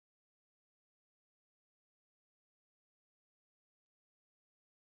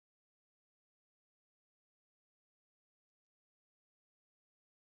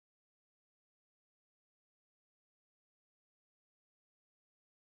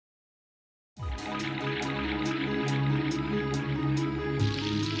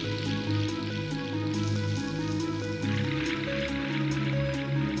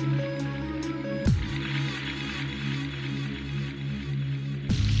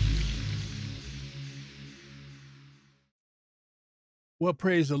Well,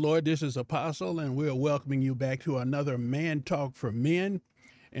 praise the Lord. This is Apostle, and we're welcoming you back to another Man Talk for Men.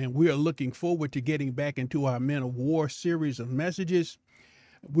 And we are looking forward to getting back into our Men of War series of messages.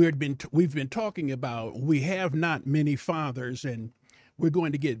 We've been talking about we have not many fathers, and we're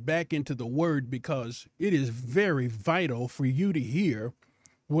going to get back into the Word because it is very vital for you to hear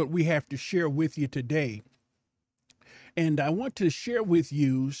what we have to share with you today. And I want to share with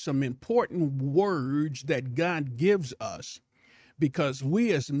you some important words that God gives us because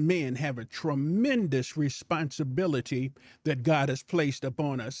we as men have a tremendous responsibility that God has placed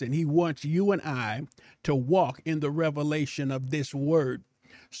upon us. And He wants you and I to walk in the revelation of this word.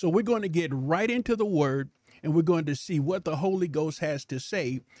 So we're going to get right into the word, and we're going to see what the Holy Ghost has to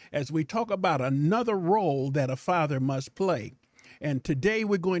say as we talk about another role that a father must play. And today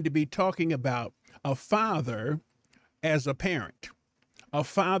we're going to be talking about a father as a parent, a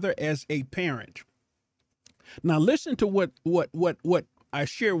father as a parent. Now listen to what I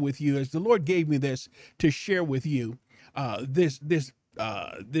share with you as the Lord gave me this to share with you. This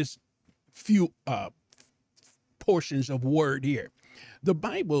few portions of word here. The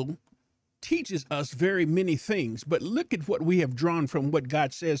Bible teaches us very many things, but look at what we have drawn from what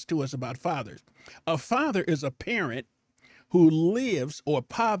God says to us about fathers. A father is a parent who lives, or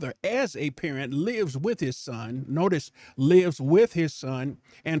father as a parent lives with his son. Notice, lives with his son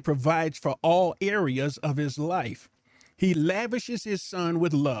and provides for all areas of his life. He lavishes his son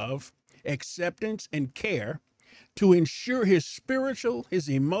with love, acceptance, and care to ensure his spiritual, his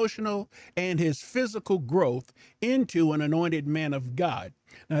emotional, and his physical growth into an anointed man of God.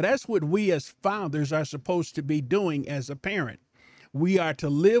 Now, that's what we as fathers are supposed to be doing as a parent. We are to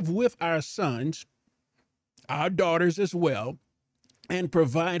live with our sons, our daughters as well, and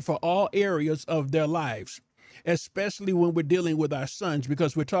provide for all areas of their lives, especially when we're dealing with our sons,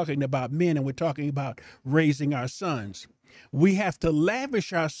 because we're talking about men and we're talking about raising our sons. We have to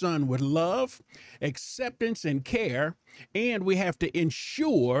lavish our son with love, acceptance, and care, and we have to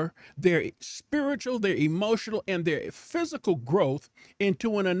ensure their spiritual, their emotional, and their physical growth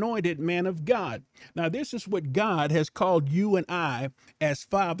into an anointed man of God. Now, this is what God has called you and I as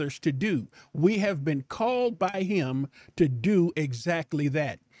fathers to do. We have been called by Him to do exactly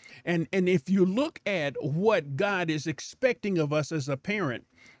that. And if you look at what God is expecting of us as a parent,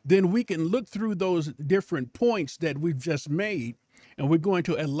 then we can look through those different points that we've just made, and we're going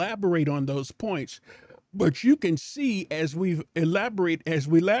to elaborate on those points. But you can see as we elaborate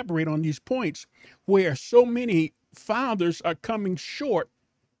on these points, where so many fathers are coming short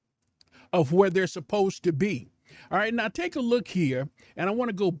of where they're supposed to be. All right, now take a look here, and I want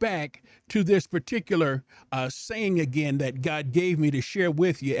to go back to this particular saying again that God gave me to share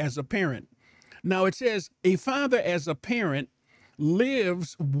with you as a parent. Now it says, a father as a parent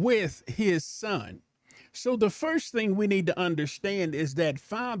lives with his son. So the first thing we need to understand is that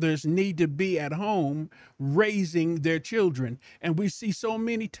fathers need to be at home raising their children. And we see so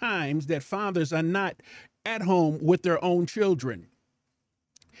many times that fathers are not at home with their own children.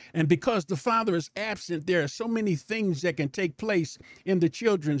 And because the father is absent, there are so many things that can take place in the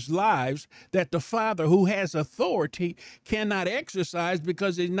children's lives that the father who has authority cannot exercise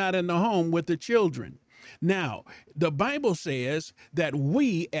because he's not in the home with the children. Now, the Bible says that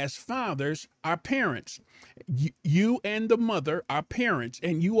we as fathers are parents. You and the mother are parents,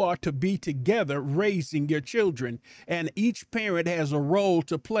 and you are to be together raising your children. And each parent has a role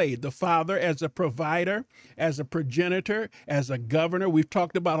to play. The father as a provider, as a progenitor, as a governor. We've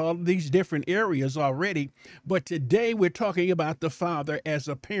talked about all of these different areas already, but today we're talking about the father as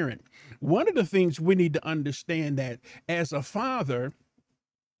a parent. One of the things we need to understand that as a father,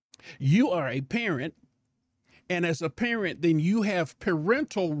 you are a parent. And as a parent, then you have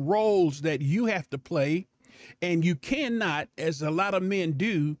parental roles that you have to play. And you cannot, as a lot of men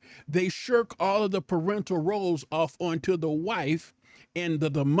do, they shirk all of the parental roles off onto the wife and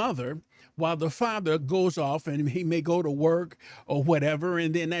the mother, while the father goes off and he may go to work or whatever.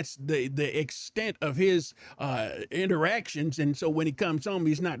 And then that's the extent of his interactions. And so when he comes home,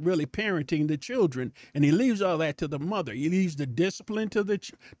 he's not really parenting the children, and he leaves all that to the mother. He leaves the discipline to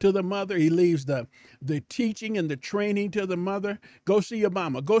the mother. He leaves the teaching and the training to the mother. Go see your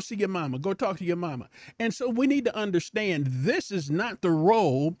mama. Go see your mama. Go talk to your mama. And so we need to understand this is not the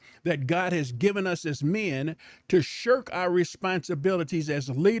role that God has given us as men, to shirk our responsibilities as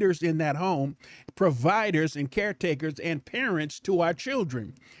leaders in that home, providers and caretakers and parents to our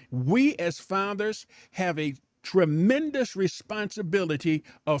children. We as fathers have a tremendous responsibility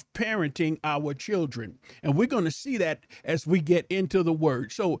of parenting our children. And we're going to see that as we get into the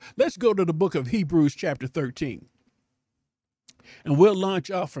word. So let's go to the book of Hebrews chapter 13. And we'll launch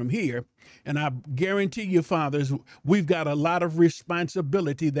off from here. And I guarantee you, fathers, we've got a lot of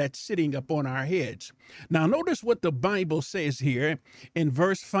responsibility that's sitting up on our heads. Now, notice what the Bible says here in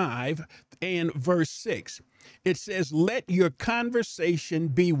verse 5 and verse 6. It says, let your conversation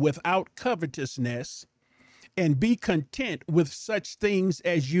be without covetousness, and be content with such things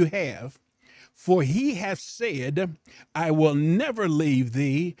as you have. For he hath said, I will never leave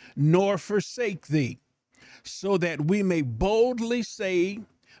thee nor forsake thee, so that we may boldly say,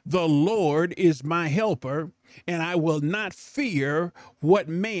 the Lord is my helper, and I will not fear what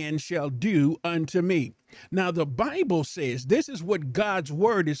man shall do unto me. Now, the Bible says, this is what God's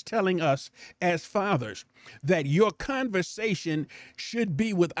word is telling us as fathers, that your conversation should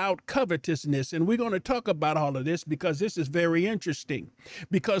be without covetousness. And we're going to talk about all of this because this is very interesting.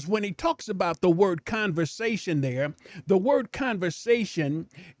 Because when he talks about the word conversation there, the word conversation,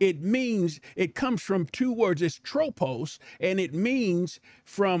 it comes from two words. It's tropos, and it comes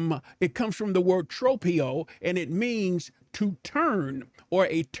from the word tropio, and it means to turn, or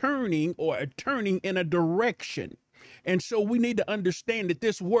a turning in a direction. And so we need to understand that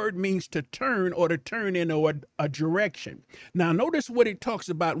this word means to turn, or to turn in a direction. Now, notice what it talks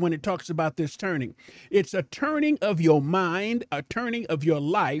about when it talks about this turning. It's a turning of your mind, a turning of your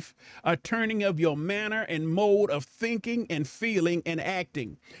life, a turning of your manner and mode of thinking and feeling and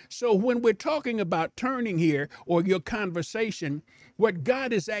acting. So when we're talking about turning here, or your conversation, what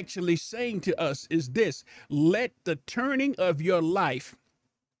God is actually saying to us is this: let the turning of your life,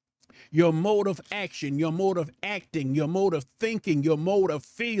 your mode of action, your mode of acting, your mode of thinking, your mode of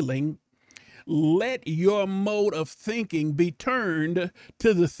feeling, let your mode of thinking be turned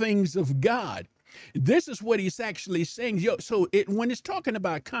to the things of God. This is what he's actually saying. So when it's talking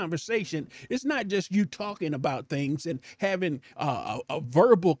about conversation, it's not just you talking about things and having a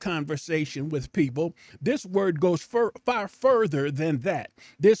verbal conversation with people. This word goes far further than that.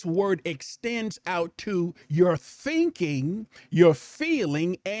 This word extends out to your thinking, your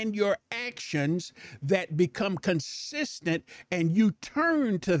feeling, and your actions that become consistent, and you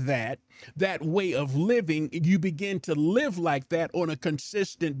turn to that way of living. You begin to live like that on a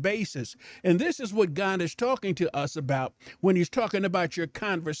consistent basis. And this is what God is talking to us about when he's talking about your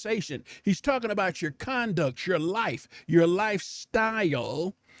conversation. He's talking about your conduct, your life, your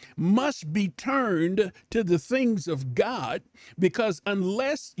lifestyle must be turned to the things of God, because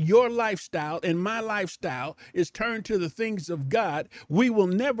unless your lifestyle and my lifestyle is turned to the things of God, we will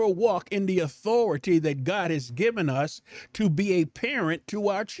never walk in the authority that God has given us to be a parent to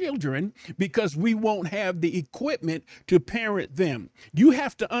our children, because we won't have the equipment to parent them. You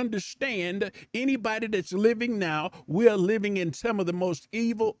have to understand, anybody that's living now, we're living in some of the most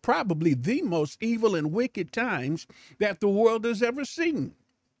evil, probably the most evil and wicked times that the world has ever seen.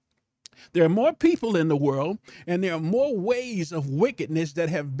 There are more people in the world, and there are more ways of wickedness that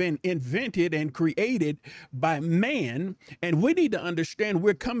have been invented and created by man. And we need to understand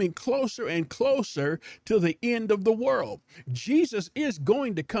we're coming closer and closer to the end of the world. Jesus is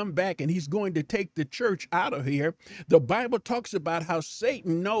going to come back, and he's going to take the church out of here. The Bible talks about how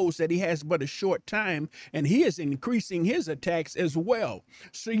Satan knows that he has but a short time, and he is increasing his attacks as well.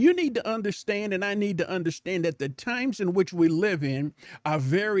 So you need to understand, and I need to understand, that the times in which we live in are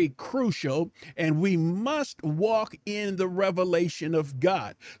very crucial, and we must walk in the revelation of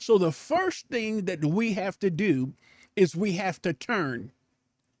God. So the first thing that we have to do is we have to turn.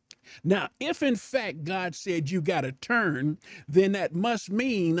 Now, if in fact God said you got to turn, then that must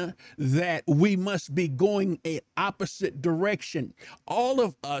mean that we must be going an opposite direction. All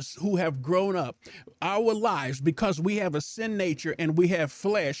of us who have grown up our lives, because we have a sin nature and we have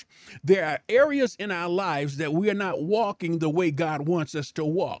flesh, there are areas in our lives that we are not walking the way God wants us to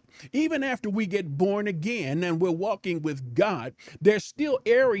walk. Even after we get born again and we're walking with God, there's still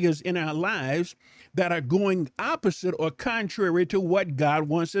areas in our lives that are going opposite or contrary to what God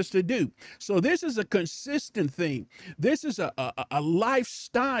wants us to do. So this is a consistent thing. This is a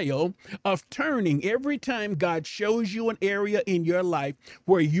lifestyle of turning. Every time God shows you an area in your life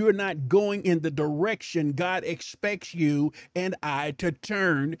where you're not going in the direction God expects you and I to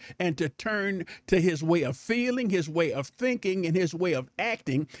turn, and to turn to his way of feeling, his way of thinking, and his way of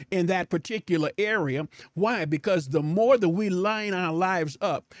acting in that particular area. Why? Because the more that we line our lives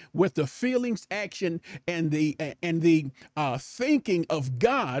up with the feelings, action, and the thinking of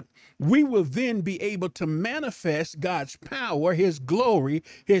God, we will then be able to manifest God's power, his glory,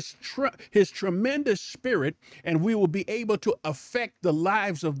 his tremendous spirit, and we will be able to affect the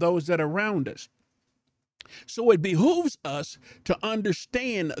lives of those that are around us. So it behooves us to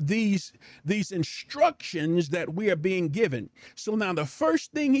understand these instructions that we are being given. So now the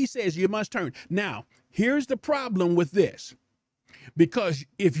first thing he says, you must turn. Now, here's the problem with this. Because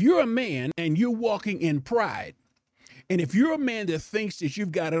if you're a man and you're walking in pride, and if you're a man that thinks that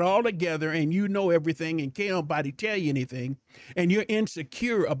you've got it all together and you know everything and can't nobody tell you anything, and you're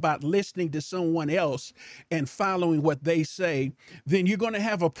insecure about listening to someone else and following what they say, then you're going to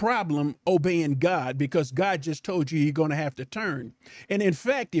have a problem obeying God, because God just told you you're going to have to turn. And in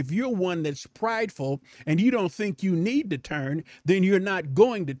fact, if you're one that's prideful and you don't think you need to turn, then you're not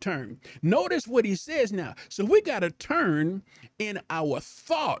going to turn. Notice what he says now. So we got to turn in our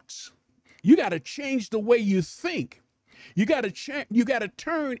thoughts. You got to change the way you think. You got to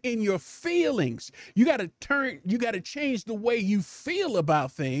turn in your feelings. You got to change the way you feel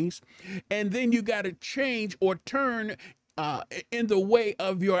about things. And then you got to change or turn in the way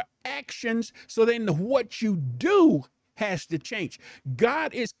of your actions. So then what you do has to change.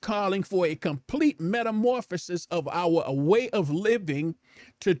 God is calling for a complete metamorphosis of our way of living,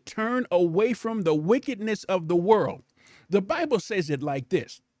 to turn away from the wickedness of the world. The Bible says it like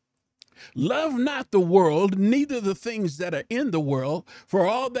this: love not the world, neither the things that are in the world. For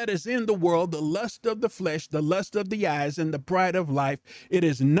all that is in the world, the lust of the flesh, the lust of the eyes, and the pride of life, it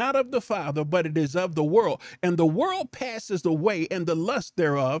is not of the Father, but it is of the world. And the world passes away, and the lust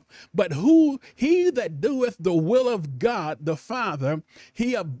thereof. But he that doeth the will of God the Father,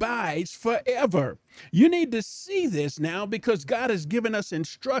 he abides forever. You need to see this now, because God has given us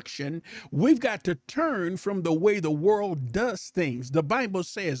instruction. We've got to turn from the way the world does things. The Bible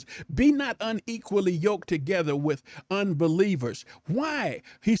says, be not unequally yoked together with unbelievers. Why?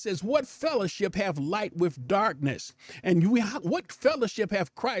 He says, what fellowship have light with darkness? And what fellowship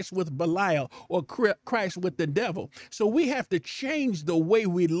have Christ with Belial, or Christ with the devil? So we have to change the way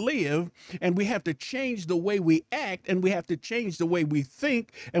we live, and we have to change the way we act, and we have to change the way we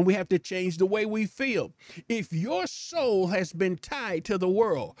think, and we have to change the way we feel. If your soul has been tied to the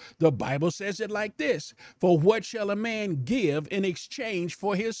world, the Bible says it like this: for what shall a man give in exchange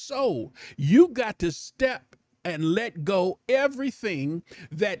for his soul? You got to step and let go everything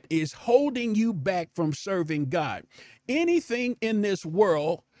that is holding you back from serving God. Anything in this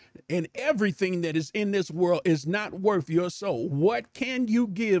world and everything that is in this world is not worth your soul. What can you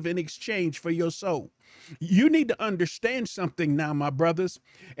give in exchange for your soul? You need to understand something now, my brothers.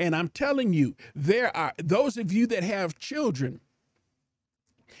 And I'm telling you, there are those of you that have children,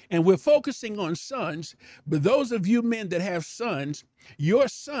 and we're focusing on sons, but those of you men that have sons, your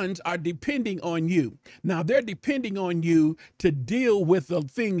sons are depending on you. Now, they're depending on you to deal with the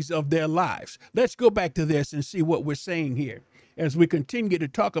things of their lives. Let's go back to this and see what we're saying here as we continue to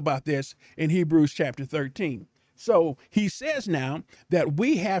talk about this in Hebrews chapter 13. So he says now that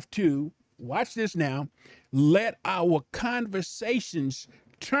we have to, watch this now, let our conversations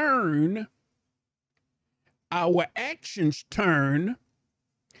turn, our actions turn,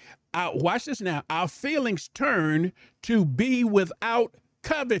 watch this now, our feelings turn to be without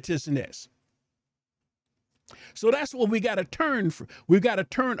covetousness. So that's what we got to turn from. We've got to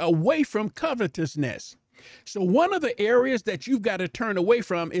turn away from covetousness. So one of the areas that you've got to turn away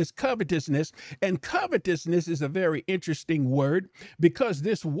from is covetousness. And covetousness is a very interesting word, because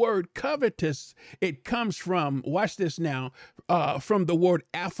this word covetous, it comes from, watch this now, from the word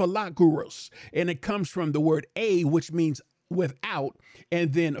aphilagoros. And it comes from the word which means without,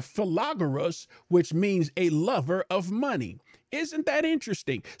 and then philagoros, which means a lover of money. Isn't that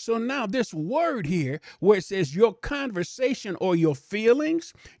interesting? So now this word here, where it says your conversation or your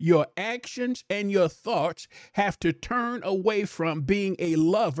feelings, your actions, and your thoughts have to turn away from being a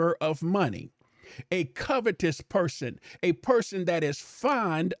lover of money. A covetous person, a person that is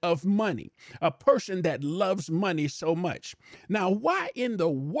fond of money, a person that loves money so much. Now, why in the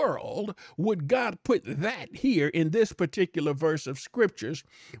world would God put that here in this particular verse of scriptures,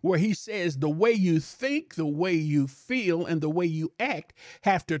 where he says the way you think, the way you feel, and the way you act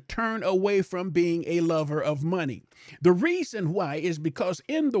have to turn away from being a lover of money? The reason why is because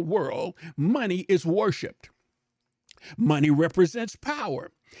in the world, money is worshiped. Money represents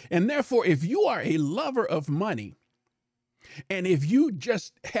power. And therefore, if you are a lover of money, and if you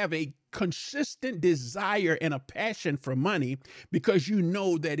just have a consistent desire and a passion for money, because you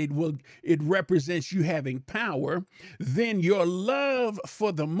know that it represents you having power, then your love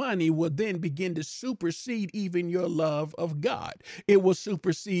for the money will then begin to supersede even your love of God. It will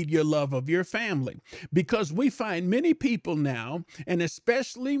supersede your love of your family, because we find many people now, and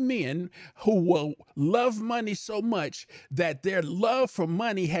especially men, who will love money so much that their love for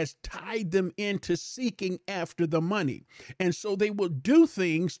money has tied them into seeking after the money. And so they will do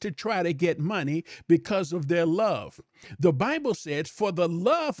things to try try to get money because of their love. The Bible says, for the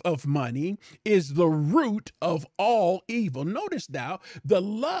love of money is the root of all evil. Notice now, the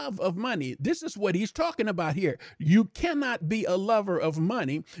love of money. This is what he's talking about here. You cannot be a lover of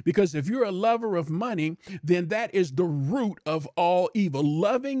money, because if you're a lover of money, then that is the root of all evil.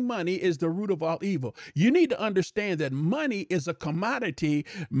 Loving money is the root of all evil. You need to understand that money is a commodity.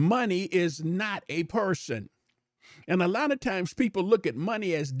 Money is not a person. And a lot of times people look at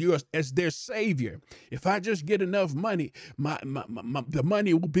money as their savior. If I just get enough money, the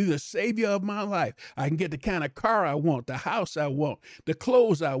money will be the savior of my life. I can get the kind of car I want, the house I want, the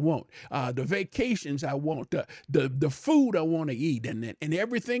clothes I want, the vacations I want, the food I want to eat, and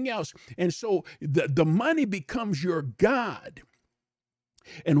everything else. And so the money becomes your God.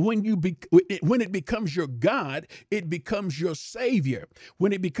 And when it becomes your God, it becomes your savior.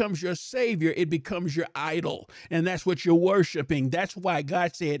 When it becomes your savior, it becomes your idol. And that's what you're worshiping. That's why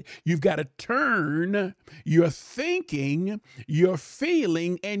God said you've got to turn your thinking, your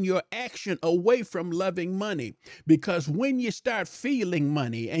feeling, and your action away from loving money. Because when you start feeling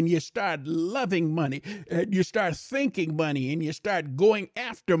money and you start loving money, and you start thinking money and you start going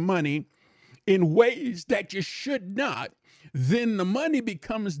after money in ways that you should not, then the money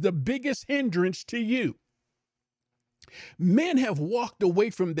becomes the biggest hindrance to you. Men have walked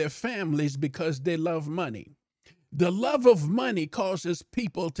away from their families because they love money. The love of money causes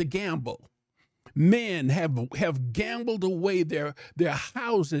people to gamble. Men have gambled away their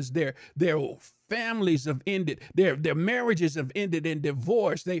houses, their families have ended, their marriages have ended in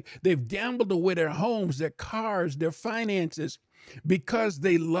divorce. They've gambled away their homes, their cars, their finances. Because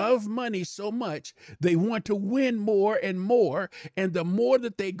they love money so much, they want to win more and more. And the more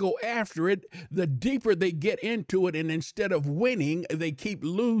that they go after it, the deeper they get into it. And instead of winning, they keep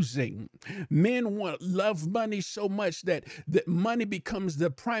losing. Men love money so much that money becomes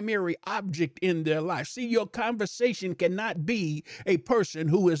the primary object in their life. See, your conversation cannot be a person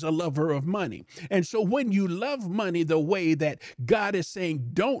who is a lover of money. And so when you love money the way that God is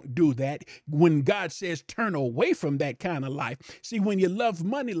saying, don't do that, when God says turn away from that kind of life, see, when you love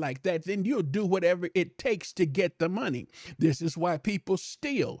money like that, then you'll do whatever it takes to get the money. This is why people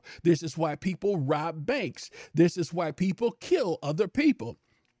steal. This is why people rob banks. This is why people kill other people.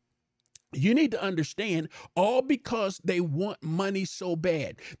 You need to understand, all because they want money so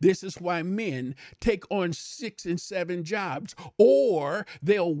bad. This is why men take on 6 and 7 jobs, or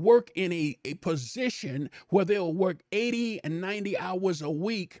they'll work in a position where they'll work 80 and 90 hours a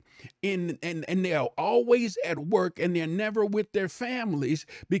week, and they're always at work, and they're never with their families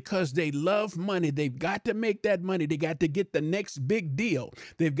because they love money. They've got to make that money. They got to get the next big deal.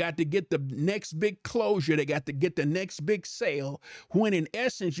 They've got to get the next big closure. They got to get the next big sale, when in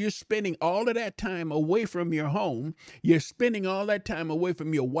essence, you're spending all of that time away from your home. You're spending all that time away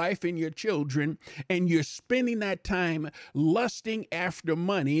from your wife and your children, and you're spending that time lusting after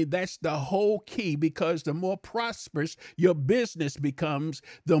money. That's the whole key, because the more prosperous your business becomes,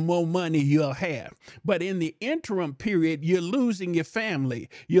 the more money you'll have. But in the interim period, you're losing your family.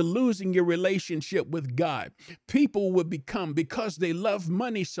 You're losing your relationship with God. People will become, because they love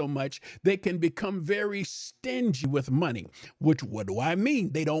money so much, they can become very stingy with money. What do I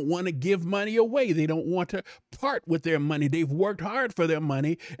mean? They don't want to give money away. They don't want to part with their money. They've worked hard for their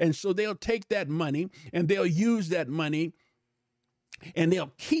money, and so they'll take that money and they'll use that money, and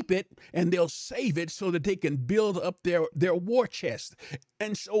they'll keep it and they'll save it so that they can build up their war chest.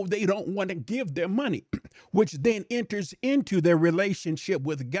 And so they don't want to give their money, which then enters into their relationship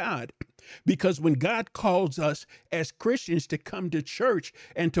with God. Because when God calls us as Christians to come to church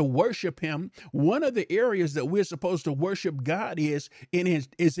and to worship him, one of the areas that we're supposed to worship God is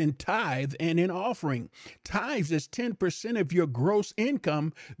in tithe and in offering. Tithes is 10% of your gross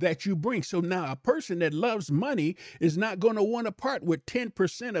income that you bring. So now a person that loves money is not going to want to part with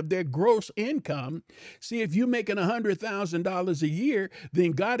 10% of their gross income. See, if you're making $100,000 a year,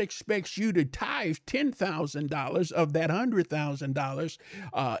 then God expects you to tithe $10,000 of that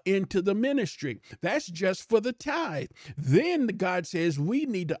 $100,000 into the ministry. That's just for the tithe. Then God says we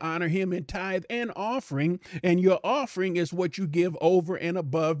need to honor him in tithe and offering, and your offering is what you give over and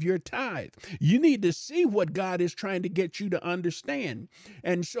above your tithe. You need to see what God is trying to get you to understand.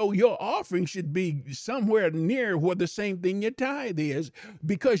 And so your offering should be somewhere near what the same thing your tithe is,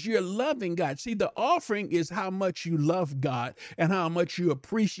 because you're loving God. See, the offering is how much you love God and how much you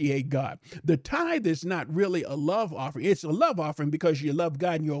appreciate God. The tithe is not really a love offering. It's a love offering because you love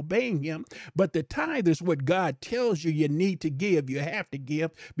God and you're obeying from him. But the tithe is what God tells you need to give. You have to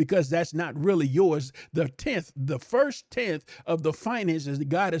give because that's not really yours. The tenth, the first tenth of the finances that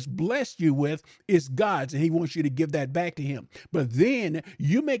God has blessed you with is God's, and he wants you to give that back to him. But then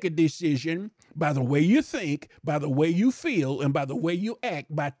you make a decision by the way you think, by the way you feel, and by the way you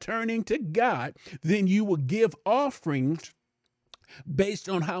act, by turning to God. Then you will give offerings based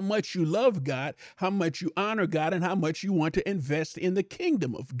on how much you love God, how much you honor God, and how much you want to invest in the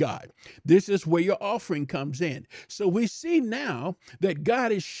kingdom of God. This is where your offering comes in. So we see now that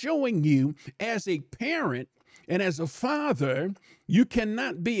God is showing you as a parent and as a father, you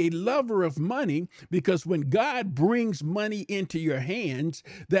cannot be a lover of money, because when God brings money into your hands,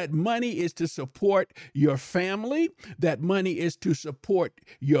 that money is to support your family, that money is to support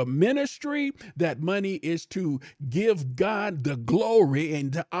your ministry, that money is to give God the glory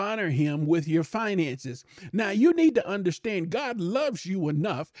and to honor him with your finances. Now, you need to understand God loves you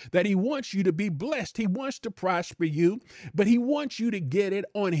enough that he wants you to be blessed. He wants to prosper you, but he wants you to get it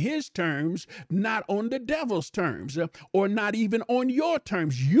on his terms, not on the devil's terms, or not even on your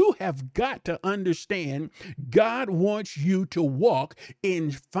terms. You have got to understand God wants you to walk in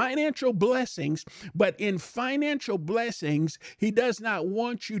financial blessings, but in financial blessings, he does not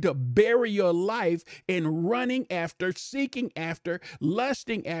want you to bury your life in running after, seeking after,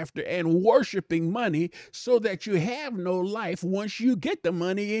 lusting after, and worshiping money so that you have no life once you get the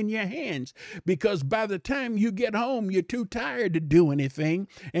money in your hands. Because by the time you get home, you're too tired to do anything,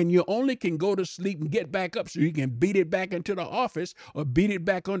 and you only can go to sleep and get back up so you can beat it back into the office or beat it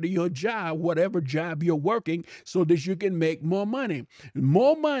back onto your job, whatever job you're working, so that you can make more money.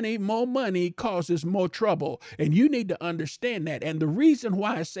 More money causes more trouble. And you need to understand that. And the reason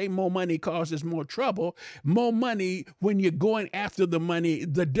why I say more money causes more trouble, more money when you're going after the money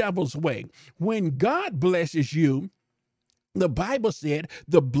the devil's way. When God blesses you, the Bible said,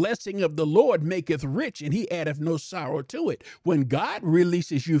 the blessing of the Lord maketh rich, and he addeth no sorrow to it. When God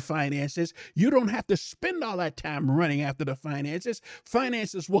releases you finances, you don't have to spend all that time running after the finances.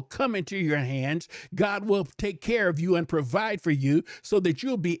 Finances will come into your hands. God will take care of you and provide for you so that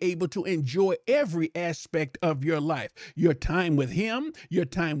you'll be able to enjoy every aspect of your life. Your time with him, your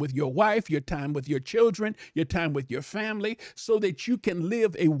time with your wife, your time with your children, your time with your family, so that you can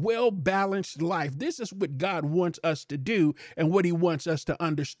live a well-balanced life. This is what God wants us to do, and what he wants us to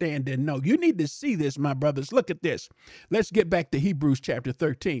understand and know. You need to see this, my brothers. Look at this. Let's get back to Hebrews chapter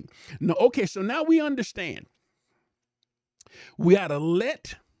 13. No, okay, so now we understand. We ought to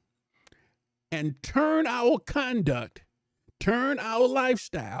let and turn our conduct, turn our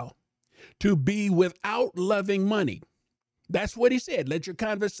lifestyle to be without loving money. That's what he said. Let your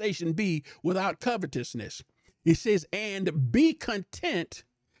conversation be without covetousness. He says, and be content.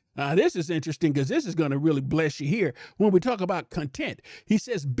 This is interesting because this is going to really bless you here when we talk about content. He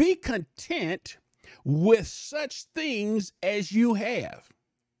says, be content with such things as you have.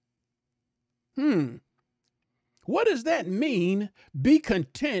 What does that mean? Be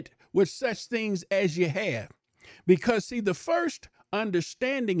content with such things as you have. Because see, the first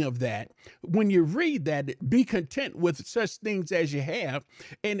understanding of that, when you read that, be content with such things as you have,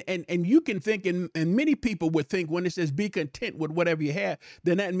 and you can think, and many people would think when it says be content with whatever you have,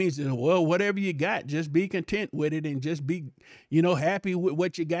 then that means, well, whatever you got, just be content with it and just be, happy with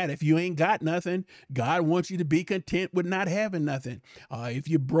what you got. If you ain't got nothing, God wants you to be content with not having nothing. If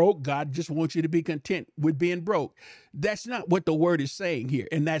you're broke, God just wants you to be content with being broke. That's not what the word is saying here,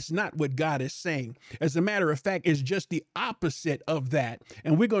 and that's not what God is saying. As a matter of fact, it's just the opposite of that,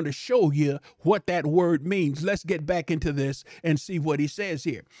 and we're going to show you what that word means. Let's get back into this and see what he says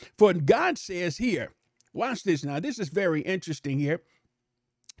here. For God says here, watch this now, this is very interesting here.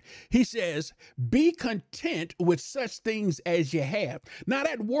 He says, be content with such things as you have. Now,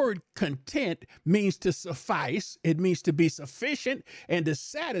 that word content means to suffice. It means to be sufficient and to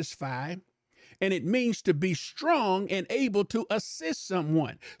satisfy. And it means to be strong and able to assist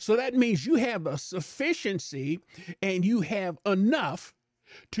someone. So that means you have a sufficiency and you have enough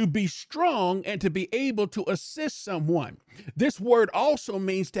to be strong and to be able to assist someone. This word also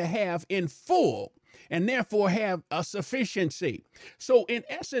means to have in full, and therefore have a sufficiency. So in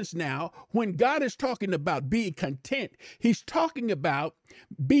essence now, when God is talking about being content, he's talking about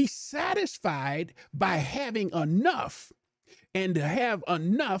be satisfied by having enough, and to have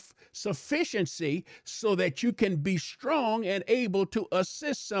enough sufficiency so that you can be strong and able to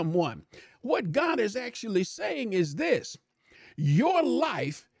assist someone. What God is actually saying is this: your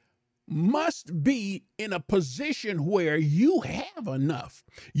life must be in a position where you have enough.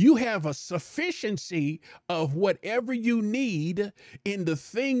 You have a sufficiency of whatever you need in the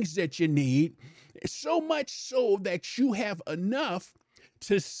things that you need, so much so that you have enough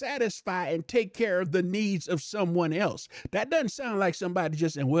to satisfy and take care of the needs of someone else. That doesn't sound like somebody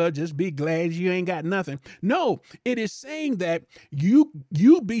just saying, well, just be glad you ain't got nothing. No, it is saying that you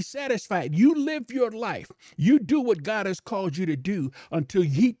be satisfied. You live your life. You do what God has called you to do until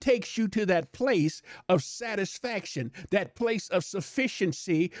he takes you to that place of satisfaction, that place of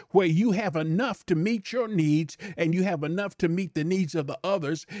sufficiency where you have enough to meet your needs and you have enough to meet the needs of the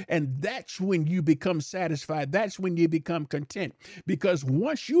others. And that's when you become satisfied. That's when you become content. Because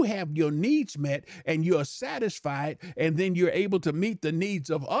once you have your needs met and you're satisfied, and then you're able to meet the needs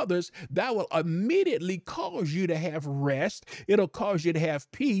of others, that will immediately cause you to have rest. It'll cause you to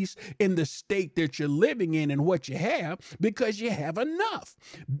have peace in the state that you're living in and what you have, because you have enough.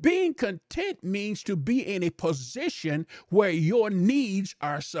 Being content means to be in a position where your needs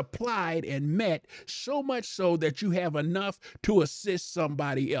are supplied and met, so much so that you have enough to assist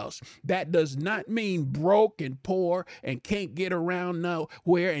somebody else. That does not mean broke and poor and can't get around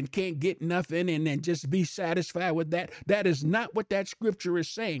nowhere and can't get nothing and then just be satisfied with that. That is not what that scripture is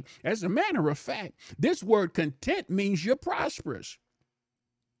saying. As a matter of fact, this word content means you're prosperous.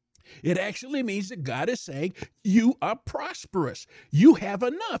 It actually means that God is saying you are prosperous. You have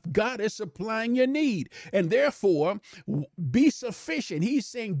enough. God is supplying your need. And therefore, be sufficient. He's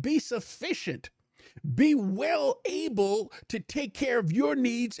saying be sufficient. Be well able to take care of your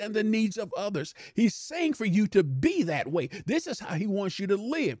needs and the needs of others. He's saying for you to be that way. This is how he wants you to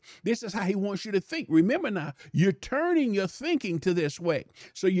live. This is how he wants you to think. Remember now, you're turning your thinking to this way.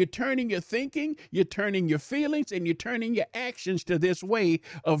 So you're turning your thinking, you're turning your feelings, and you're turning your actions to this way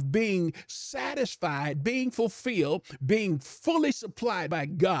of being satisfied, being fulfilled, being fully supplied by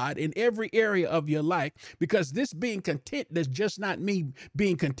God in every area of your life. Because this being content does just not mean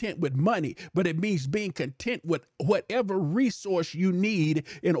being content with money, but it means being content with whatever resource you need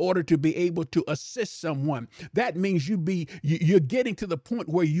in order to be able to assist someone. That means you're getting to the point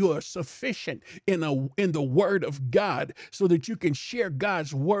where you are sufficient in the word of God, so that you can share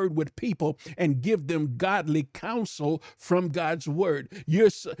God's word with people and give them godly counsel from God's word.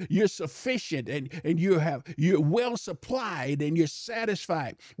 You're sufficient and you're well supplied and you're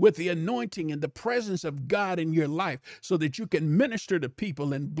satisfied with the anointing and the presence of God in your life, so that you can minister to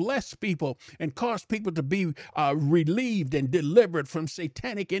people and bless people and cause people to be relieved and delivered from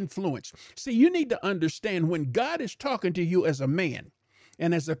satanic influence. See, you need to understand, when God is talking to you as a man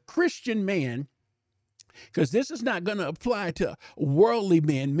and as a Christian man, because this is not going to apply to worldly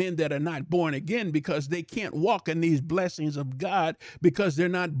men that are not born again, because they can't walk in these blessings of God because they're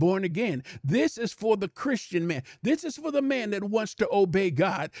not born again. This is for the Christian man. This is for the man that wants to obey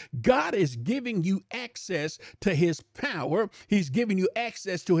God. God is giving you access to his power. He's giving you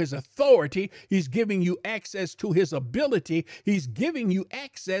access to his authority. He's giving you access to his ability. He's giving you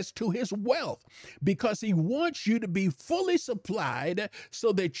access to his wealth, because he wants you to be fully supplied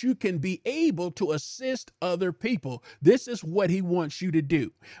so that you can be able to assist other people. This is what he wants you to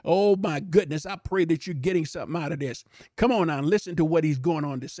do. Oh my goodness. I pray that you're getting something out of this. Come on now, listen to what he's going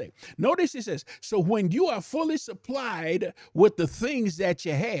on to say. Notice he says, so when you are fully supplied with the things that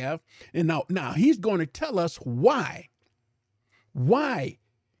you have, and now he's going to tell us why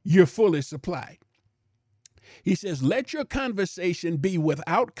you're fully supplied. He says, let your conversation be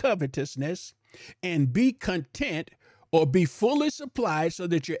without covetousness, and be content, or be fully supplied, so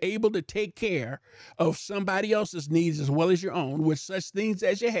that you're able to take care of somebody else's needs as well as your own, with such things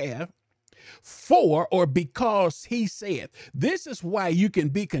as you have. For, or because he saith. This is why you can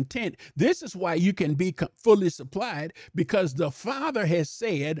be content. This is why you can be fully supplied, because the Father has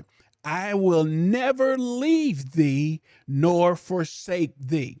said, I will never leave thee nor forsake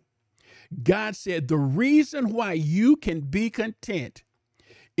thee. God said the reason why you can be content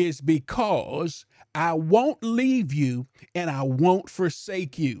is because I won't leave you and I won't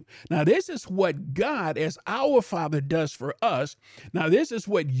forsake you. Now, this is what God, as our Father, does for us. Now, this is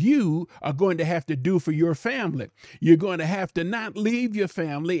what you are going to have to do for your family. You're going to have to not leave your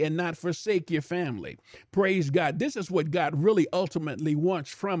family and not forsake your family. Praise God. This is what God really ultimately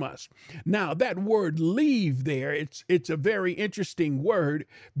wants from us. Now, that word leave there, it's a very interesting word,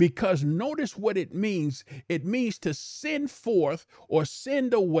 because notice what it means. It means to send forth or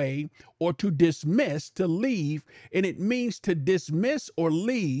send away or to dismiss, to leave, and it means to dismiss or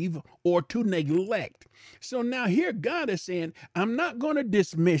leave or to neglect. So now here God is saying, I'm not going to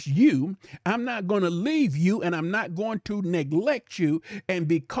dismiss you, I'm not going to leave you, and I'm not going to neglect you. And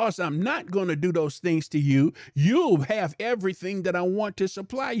because I'm not going to do those things to you, you'll have everything that I want to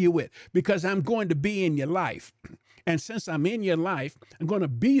supply you with, because I'm going to be in your life. And since I'm in your life, I'm going to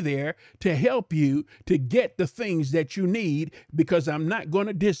be there to help you to get the things that you need, because I'm not going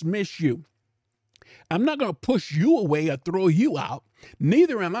to dismiss you. I'm not going to push you away or throw you out.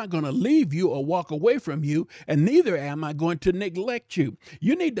 Neither am I going to leave you or walk away from you, and neither am I going to neglect you.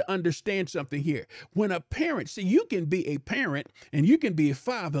 You need to understand something here. When a parent, see, you can be a parent and you can be a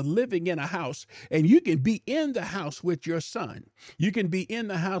father living in a house, and you can be in the house with your son. You can be in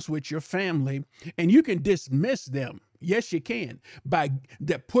the house with your family, and you can dismiss them. Yes, you can, by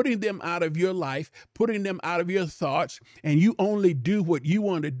putting them out of your life, putting them out of your thoughts, and you only do what you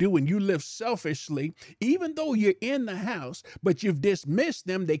want to do, and you live selfishly, even though you're in the house, but you've dismissed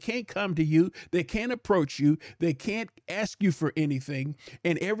them. They can't come to you. They can't approach you. They can't ask you for anything,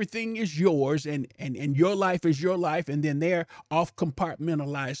 and everything is yours, and your life is your life, and then they're off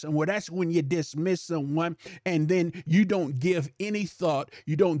compartmentalized. And well, that's when you dismiss someone, and then you don't give any thought,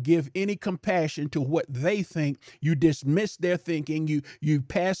 you don't give any compassion to what they think. You dismiss their thinking, you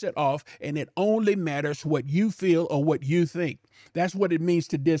pass it off, and it only matters what you feel or what you think. That's what it means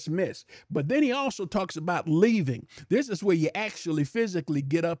to dismiss. But then he also talks about leaving. This is where you actually physically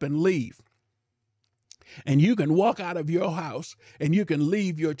get up and leave. And you can walk out of your house and you can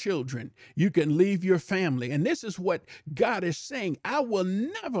leave your children. You can leave your family. And this is what God is saying. I will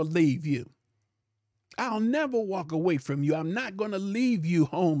never leave you. I'll never walk away from you. I'm not going to leave you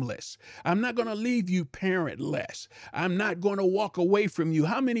homeless. I'm not going to leave you parentless. I'm not going to walk away from you.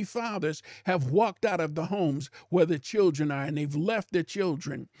 How many fathers have walked out of the homes where the children are and they've left their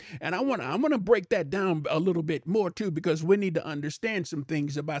children? And I'm going to break that down a little bit more too, because we need to understand some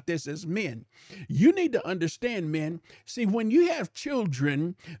things about this as men. You need to understand, men. See, when you have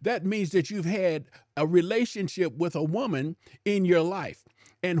children, that means that you've had a relationship with a woman in your life.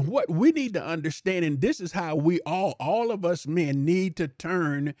 And what we need to understand, and this is how we all of us men need to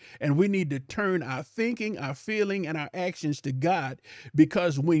turn, and we need to turn our thinking, our feeling, and our actions to God.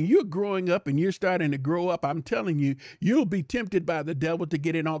 Because when you're growing up and you're starting to grow up, I'm telling you, you'll be tempted by the devil to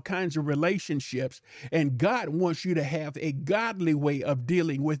get in all kinds of relationships. And God wants you to have a godly way of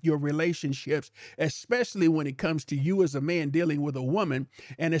dealing with your relationships, especially when it comes to you as a man dealing with a woman,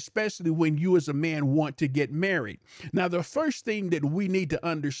 and especially when you as a man want to get married. Now, the first thing that we need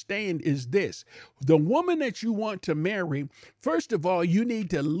to understand is this: the woman that you want to marry, first of all, you need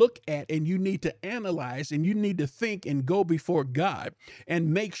to look at and you need to analyze and you need to think and go before God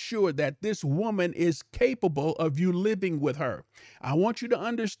and make sure that this woman is capable of you living with her. I want you to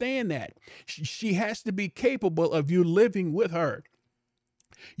understand that. She has to be capable of you living with her.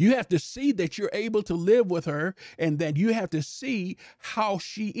 You have to see that you're able to live with her, and that you have to see how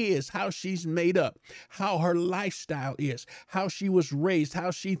she is, how she's made up, how her lifestyle is, how she was raised,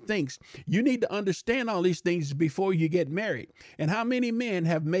 how she thinks. You need to understand all these things before you get married. And how many men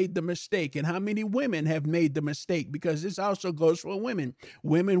have made the mistake, and how many women have made the mistake, because this also goes for women.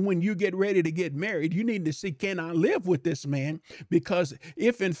 Women, when you get ready to get married, you need to see, can I live with this man? Because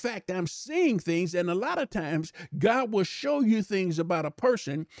if in fact I'm seeing things, and a lot of times God will show you things about a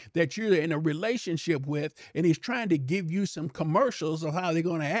person that you're in a relationship with, and he's trying to give you some commercials of how they're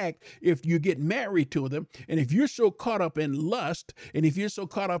going to act if you get married to them. And if you're so caught up in lust, and if you're so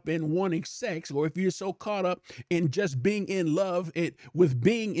caught up in wanting sex, or if you're so caught up in just being in love, with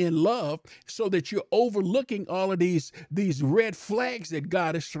being in love, so that you're overlooking all of these red flags that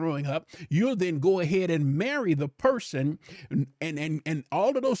God is throwing up, you'll then go ahead and marry the person, and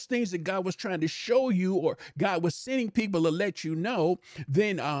all of those things that God was trying to show you, or God was sending people to let you know, then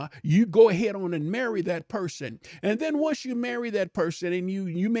you go ahead on and marry that person. And then once you marry that person, and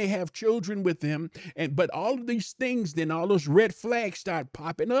you may have children with them, but all of these things, then all those red flags start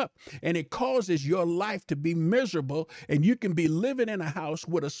popping up, and it causes your life to be miserable, and you can be living in a house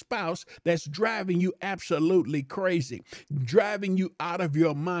with a spouse that's driving you absolutely crazy, driving you out of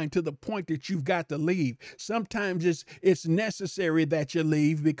your mind to the point that you've got to leave. Sometimes it's necessary that you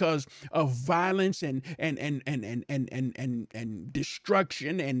leave because of violence and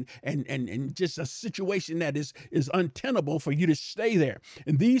destruction and just a situation that is untenable for you to stay there.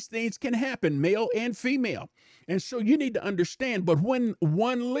 And these things can happen, male and female. And so you need to understand, but when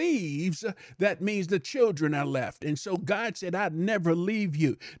one leaves, that means the children are left. And so God said, I'd never leave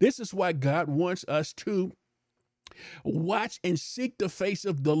you. This is why God wants us to watch and seek the face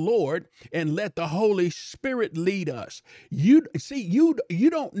of the Lord and let the Holy Spirit lead us. You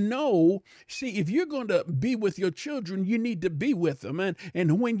don't know. See, if you're going to be with your children, you need to be with them.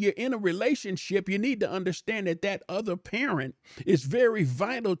 And when you're in a relationship, you need to understand that other parent is very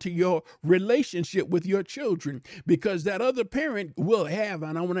vital to your relationship with your children, because that other parent will have,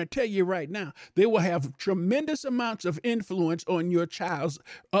 and I want to tell you right now, they will have tremendous amounts of influence on your child's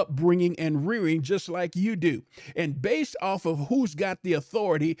upbringing and rearing, just like you do. And based off of who's got the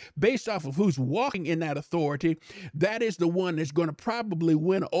authority, based off of who's walking in that authority, that is the one that's going to probably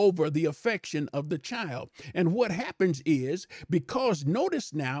win over the affection of the child. And what happens is, because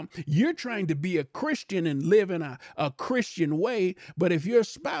notice now, you're trying to be a Christian and live in a Christian way, but if your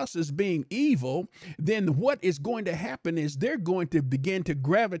spouse is being evil, then what is going to happen is they're going to begin to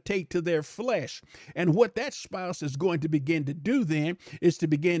gravitate to their flesh. And what that spouse is going to begin to do then is to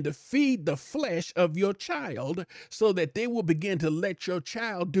begin to feed the flesh of your child so that they will begin to let your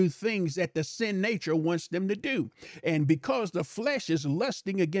child do things that the sin nature wants them to do. And because the flesh is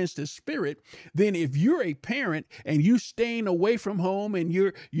lusting against the spirit, then if you're a parent and you staying away from home and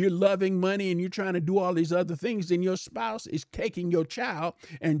you're loving money and you're trying to do all these other things, then your spouse is taking your child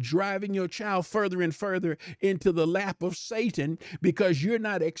and driving your child further and further into the lap of Satan, because you're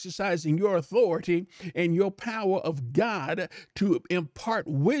not exercising your authority and your power of God to impart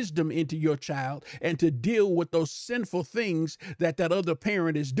wisdom into your child and to deal with those sinful things that other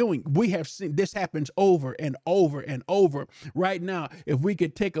parent is doing. We have seen this happens over and over and over. Right now, if we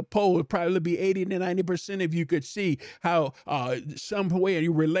could take a poll, it'd probably be 80 to 90% of you could see how some way in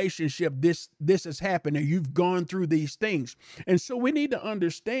your relationship this has happened and you've gone through these things. And so we need to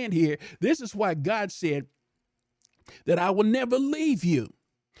understand here, this is why God said that I will never leave you,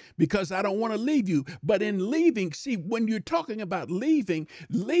 because I don't want to leave you. But in leaving, see, when you're talking about leaving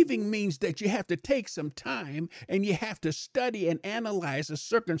means that you have to take some time and you have to study and analyze a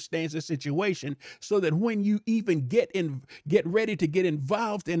circumstance, a situation, so that when you even get ready to get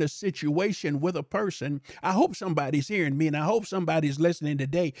involved in a situation with a person, I hope somebody's hearing me and I hope somebody's listening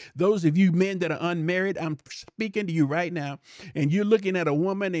today. Those of you men that are unmarried, I'm speaking to you right now, and you're looking at a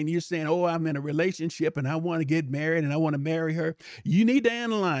woman and you're saying, oh, I'm in a relationship and I want to get married and I want to marry her. You need to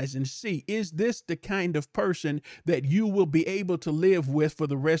analyze and see, is this the kind of person that you will be able to live with for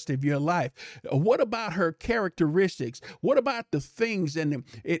the rest of your life? What about her characteristics? What about the things and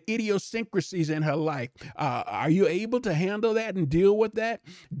the idiosyncrasies in her life? Are you able to handle that and deal with that?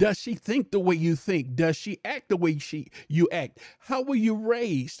 Does she think the way you think? Does she act the way you act? How were you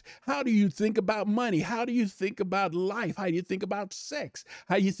raised? How do you think about money? How do you think about life? How do you think about sex?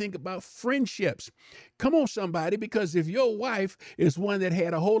 How do you think about friendships? Come on, somebody, because if your wife is one that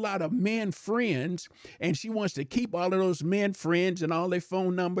had a whole lot of men friends and she wants to keep all of those men friends and all their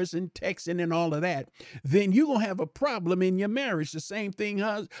phone numbers and texting and all of that, then you're going to have a problem in your marriage. The same thing,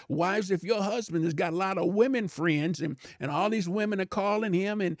 wives, if your husband has got a lot of women friends and all these women are calling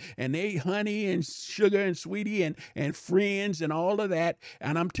him and they honey and sugar and sweetie and friends and all of that.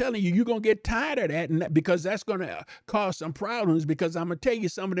 And I'm telling you, you're going to get tired of that, and because that's going to cause some problems, because I'm going to tell you,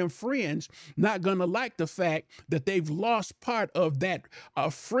 some of them friends not going to like the fact that they've lost part of that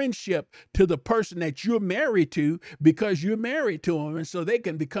friendship to the person that you're married to, because you're married to them. And so they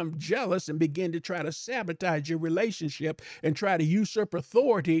can become jealous and begin to try to sabotage your relationship and try to usurp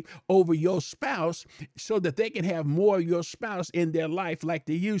authority over your spouse so that they can have more of your spouse in their life like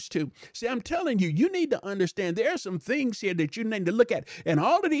they used to. See, I'm telling you, you need to understand there are some things here that you need to look at. And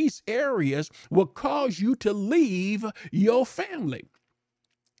all of these areas will cause you to leave your family.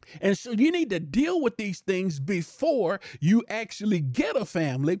 And so you need to deal with these things before you actually get a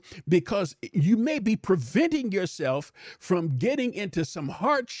family, because you may be preventing yourself from getting into some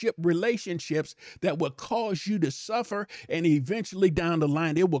hardship relationships that will cause you to suffer, and eventually down the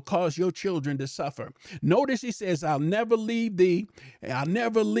line, it will cause your children to suffer. Notice he says, I'll never leave thee. I'll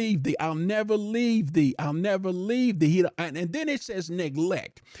never leave thee. I'll never leave thee. I'll never leave thee. And then it says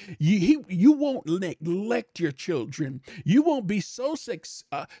neglect. You won't neglect your children. You won't be so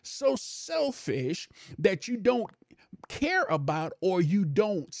selfish that you don't care about or you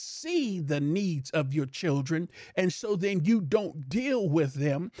don't see the needs of your children, and so then you don't deal with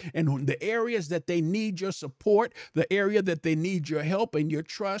them and the areas that they need your support, the area that they need your help and your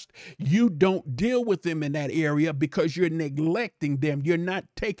trust. You don't deal with them in that area because you're neglecting them. You're not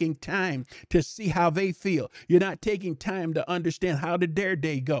taking time to see how they feel. You're not taking time to understand how did their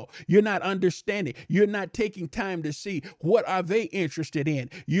day go. You're not understanding. You're not taking time to see what are they interested in.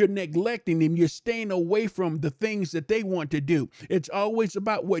 You're neglecting them. You're staying away from the things that they want to do. It's always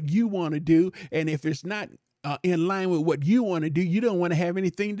about what you want to do. And if it's not in line with what you want to do, you don't want to have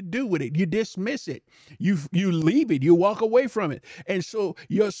anything to do with it. You dismiss it. You leave it. You walk away from it. And so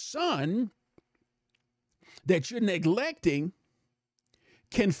your son that you're neglecting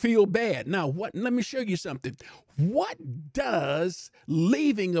can feel bad. Now, let me show you something. What does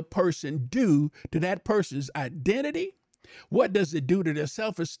leaving a person do to that person's identity, What does it do to their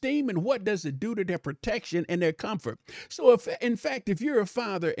self-esteem, and what does it do to their protection and their comfort? So if, in fact, if you're a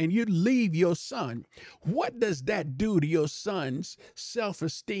father and you leave your son, what does that do to your son's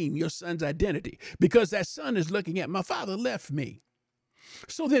self-esteem, your son's identity? Because that son is looking at, my father left me.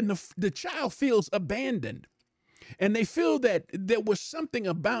 So then the child feels abandoned. And they feel that there was something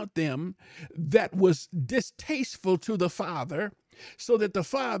about them that was distasteful to the father, so that the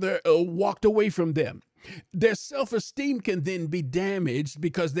father walked away from them. Their self-esteem can then be damaged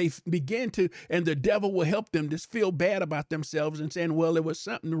because they begin to, and the devil will help them to feel bad about themselves and saying, well, there was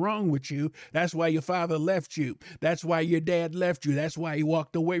something wrong with you. That's why your father left you. That's why your dad left you. That's why he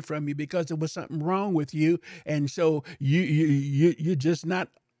walked away from you, because there was something wrong with you. And so you're just not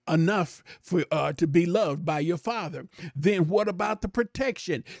enough for to be loved by your father. Then what about the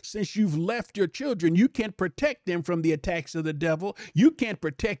protection? Since you've left your children, you can't protect them from the attacks of the devil. You can't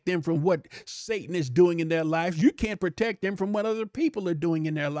protect them from what Satan is doing in their lives. You can't protect them from what other people are doing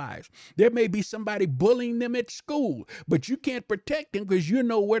in their lives. There may be somebody bullying them at school, but you can't protect them because you're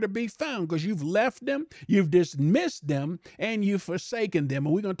nowhere to be found, because you've left them, you've dismissed them, and you've forsaken them.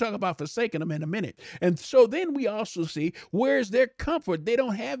 And we're going to talk about forsaking them in a minute. And so then we also see, where's their comfort? They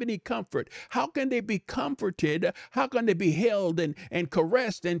don't have any comfort. How can they be comforted? How can they be held and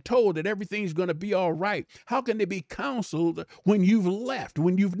caressed and told that everything's going to be all right? How can they be counseled when you've left,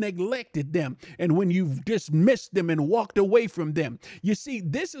 when you've neglected them, and when you've dismissed them and walked away from them? You see,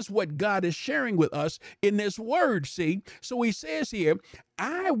 this is what God is sharing with us in this word, see? So he says here,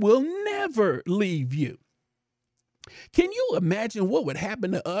 I will never leave you. Can you imagine what would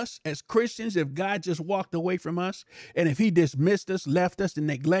happen to us as Christians if God just walked away from us? And if he dismissed us, left us, and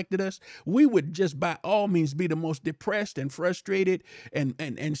neglected us? We would just by all means be the most depressed and frustrated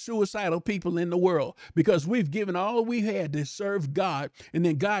and suicidal people in the world, because we've given all we had to serve God, and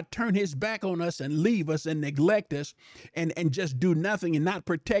then God turned his back on us and leave us and neglect us and just do nothing and not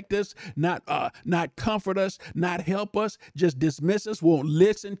protect us, not comfort us, not help us, just dismiss us, won't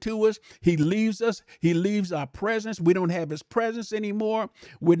listen to us. He leaves us. He leaves our presence. We don't have his presence anymore.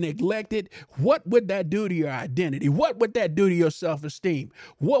 We're neglected. What would that do to your identity? What would that do to your self-esteem?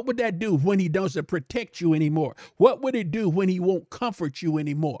 What would that do when he doesn't protect you anymore? What would it do when he won't comfort you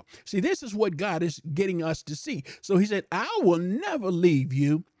anymore? See, this is what God is getting us to see. So he said, I will never leave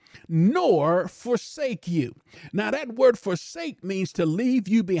you nor forsake you. Now that word forsake means to leave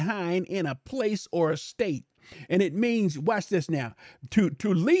you behind in a place or a state. And it means, watch this now, to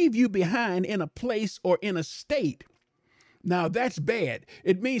leave you behind in a place or in a state. Now that's bad.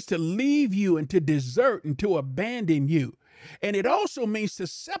 It means to leave you and to desert and to abandon you. And it also means to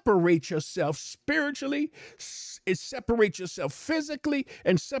separate yourself spiritually, it separates yourself physically,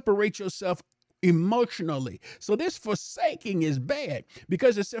 and separate yourself emotionally. So this forsaking is bad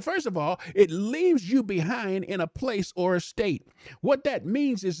because it's, first of all, it leaves you behind in a place or a state. What that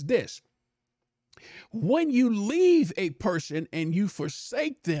means is this. When you leave a person and you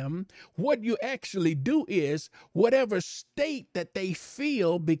forsake them, what you actually do is whatever state that they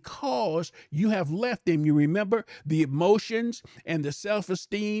feel because you have left them, you remember the emotions and the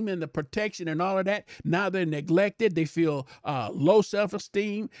self-esteem and the protection and all of that. Now they're neglected. They feel low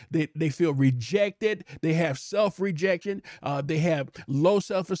self-esteem. They feel rejected. They have self-rejection. They have low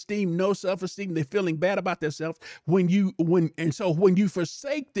self-esteem, no self-esteem. They're feeling bad about themselves. So when you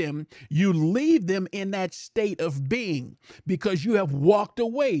forsake them, you leave them in that state of being because you have walked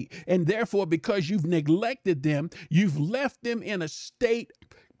away, and therefore because you've neglected them, you've left them in a state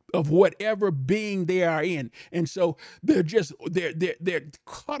of whatever being they are in. And so they're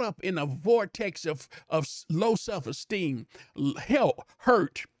caught up in a vortex of low self-esteem,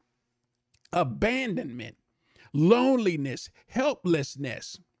 hurt, abandonment, loneliness,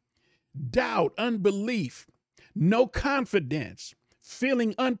 helplessness, doubt, unbelief, no confidence,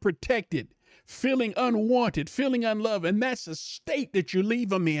 feeling unprotected, feeling unwanted, feeling unloved. And that's a state that you leave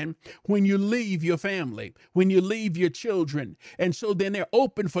them in when you leave your family, when you leave your children. And so then they're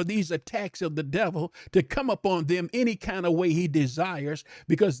open for these attacks of the devil to come upon them any kind of way he desires,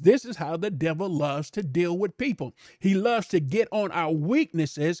 because this is how the devil loves to deal with people. He loves to get on our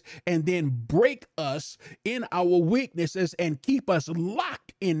weaknesses and then break us in our weaknesses and keep us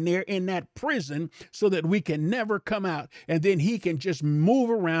locked in there in that prison so that we can never come out. And then he can just move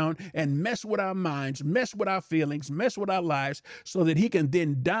around and mess with our minds, mess with our feelings, mess with our lives, so that he can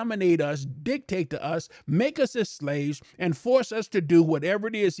then dominate us, dictate to us, make us his slaves, and force us to do whatever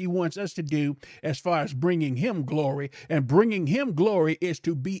it is he wants us to do as far as bringing him glory. And bringing him glory is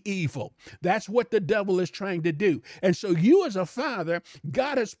to be evil. That's what the devil is trying to do. And so you as a father,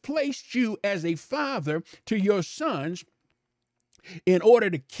 God has placed you as a father to your sons, in order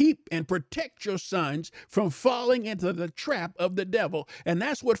to keep and protect your sons from falling into the trap of the devil. And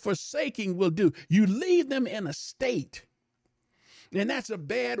that's what forsaking will do. You leave them in a state. And that's a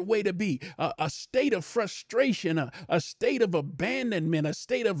bad way to be. A state of frustration, a state of abandonment, a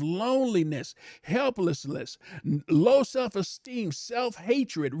state of loneliness, helplessness, low self-esteem,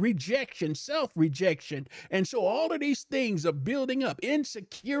 self-hatred, rejection, self-rejection. And so all of these things are building up: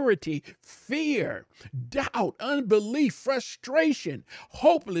 insecurity, fear, doubt, unbelief, frustration,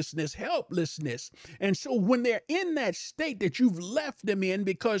 hopelessness, helplessness. And so when they're in that state that you've left them in,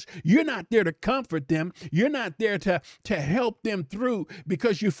 because you're not there to comfort them, you're not there to help them through,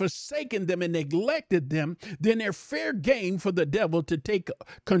 because you've forsaken them and neglected them, then they're fair game for the devil to take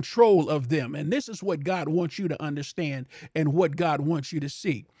control of them. And this is what God wants you to understand and what God wants you to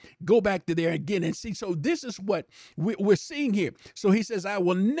see. Go back to there again and see. So this is what we're seeing here. So he says, I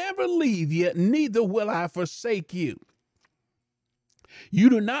will never leave you, neither will I forsake you.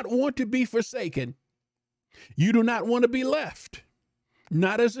 You do not want to be forsaken. You do not want to be left,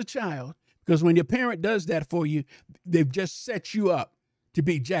 not as a child. Because when your parent does that for you, they've just set you up to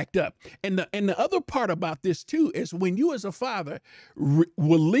be jacked up. And the other part about this too is when you as a father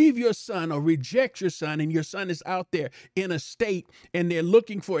will leave your son or reject your son, and your son is out there in a state and they're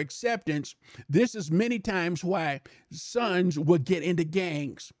looking for acceptance, this is many times why sons will get into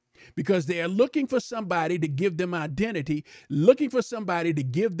gangs. Because they are looking for somebody to give them identity, looking for somebody to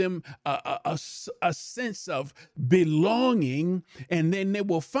give them a sense of belonging. And then they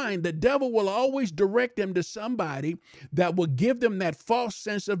will find the devil will always direct them to somebody that will give them that false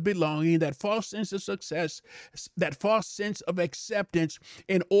sense of belonging, that false sense of success, that false sense of acceptance,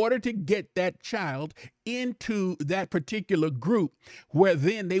 in order to get that child into that particular group, where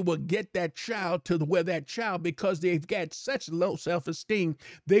then they will get that child to where that child, because they've got such low self-esteem,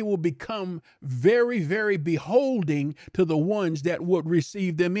 they will become very, very beholding to the ones that would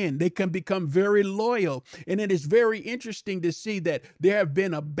receive them in. They can become very loyal. And it is very interesting to see that there have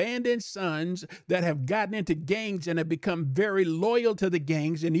been abandoned sons that have gotten into gangs and have become very loyal to the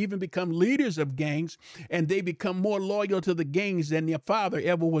gangs and even become leaders of gangs. And they become more loyal to the gangs than their father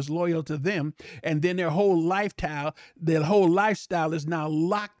ever was loyal to them. And then their whole lifestyle is now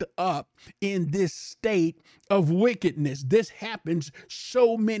locked up in this state of wickedness. This happens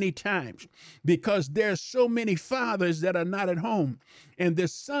so many times because there's so many fathers that are not at home, and their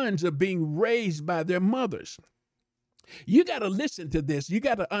sons are being raised by their mothers. You got to listen to this. You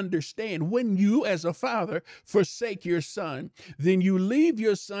got to understand, when you as a father forsake your son, then you leave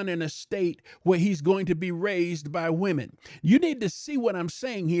your son in a state where he's going to be raised by women. You need to see what I'm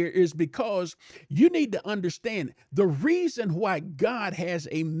saying here is because you need to understand the reason why God has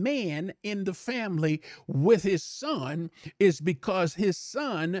a man in the family with his son is because his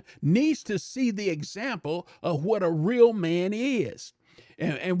son needs to see the example of what a real man is.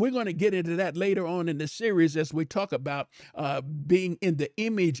 And we're going to get into that later on in the series as we talk about being in the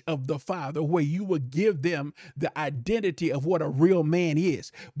image of the Father, where you will give them the identity of what a real man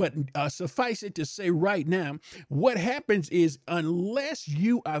is. But suffice it to say right now, what happens is unless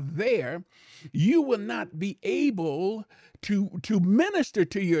you are there, you will not be able to minister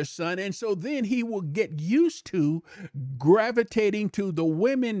to your son. And so then he will get used to gravitating to the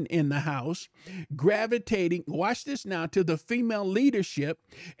women in the house, gravitating, watch this now, to the female leadership.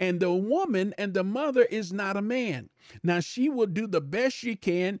 And the woman and the mother is not a man. Now, she will do the best she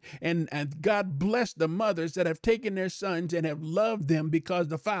can, and God bless the mothers that have taken their sons and have loved them because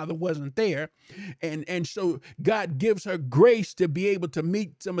the father wasn't there. And so God gives her grace to be able to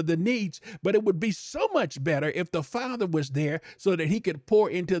meet some of the needs, but it would be so much better if the father was there so that he could pour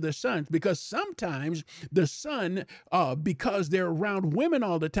into the sons, because sometimes the son, because they're around women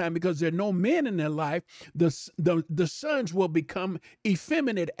all the time, because there are no men in their life, the sons will become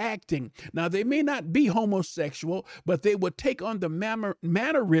effeminate acting. Now, they may not be homosexual, but they will take on the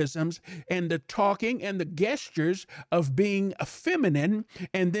mannerisms and the talking and the gestures of being feminine,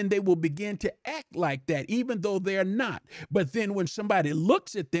 and then they will begin to act like that, even though they're not. But then when somebody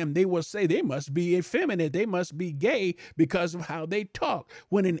looks at them, they will say they must be effeminate, they must be gay because of how they talk,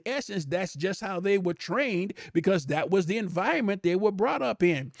 when in essence, that's just how they were trained, because that was the environment they were brought up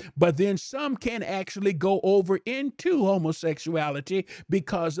in. But then some can actually go over into homosexuality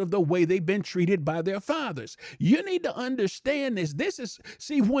because of the way they've been treated by their fathers. You need to understand this.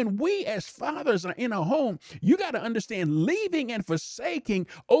 See, when we as fathers are in a home, you got to understand leaving and forsaking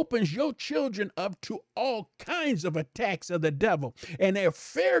opens your children up to all kinds of attacks of the devil. And they're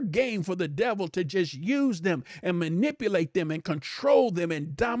fair game for the devil to just use them and manipulate them and control them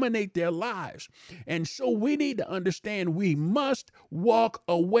and dominate their lives. And so we need to understand we must walk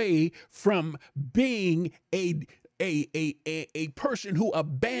away from being a a person who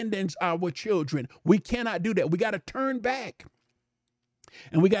abandons our children. We cannot do that. We got to turn back.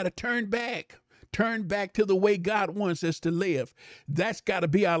 And we got to turn back. Turn back to the way God wants us to live. That's got to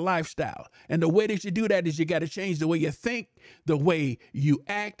be our lifestyle. And the way that you do that is you got to change the way you think, the way you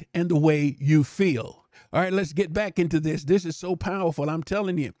act, and the way you feel. All right, let's get back into this. This is so powerful, I'm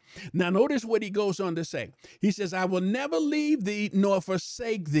telling you. Now, notice what he goes on to say. He says, I will never leave thee nor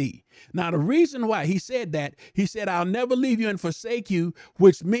forsake thee. Now, the reason why he said that, he said, I'll never leave you and forsake you,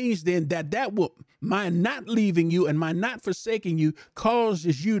 which means then that will, my not leaving you and my not forsaking you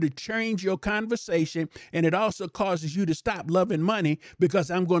causes you to change your conversation. And it also causes you to stop loving money,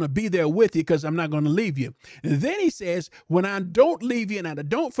 because I'm going to be there with you, because I'm not going to leave you. And then he says, when I don't leave you and I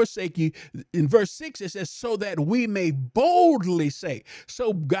don't forsake you, in verse 6, it says, so that we may boldly say.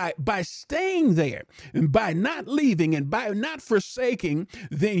 So by staying there and by not leaving and by not forsaking,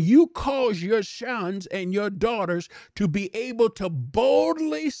 then you cause your sons and your daughters to be able to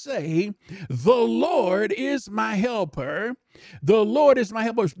boldly say, the Lord is my helper. The Lord is my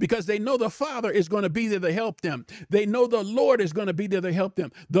helper, because they know the Father is going to be there to help them. They know the Lord is going to be there to help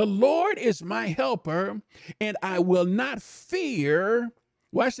them. The Lord is my helper, and I will not fear.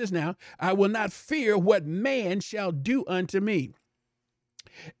 Watch this now. I will not fear what man shall do unto me.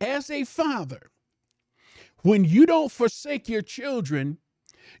 As a father, when you don't forsake your children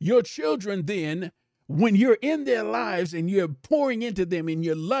then, when you're in their lives and you're pouring into them and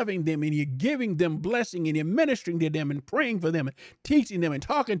you're loving them and you're giving them blessing and you're ministering to them and praying for them and teaching them and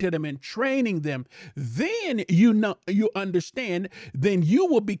talking to them and training them, then you understand, then you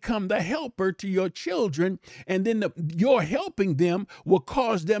will become the helper to your children, and then your helping them will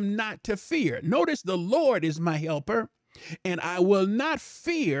cause them not to fear. Notice, the Lord is my helper, and I will not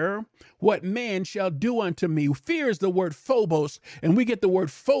fear what man shall do unto me. Fear is the word phobos, and we get the word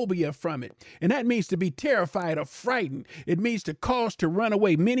phobia from it. And that means to be terrified or frightened. It means to cause to run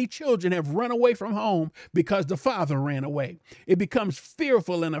away. Many children have run away from home because the father ran away. It becomes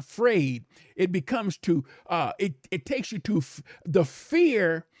fearful and afraid. It becomes it takes you to the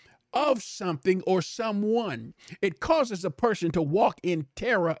fear of something or someone. It causes a person to walk in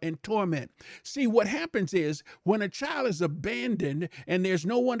terror and torment. See, what happens is when a child is abandoned and there's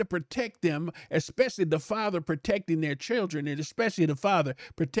no one to protect them, especially the father protecting their children, and especially the father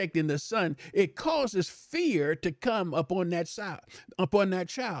protecting the son, it causes fear to come upon that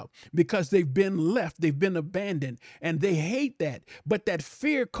child, because they've been left, they've been abandoned, and they hate that. But that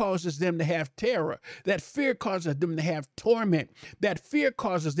fear causes them to have terror. That fear causes them to have torment. That fear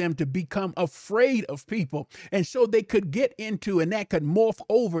causes them to become afraid of people. And so they could get into, and that could morph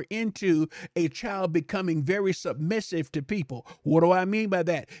over into a child becoming very submissive to people. What do I mean by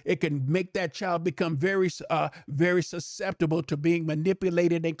that? It can make that child become very susceptible to being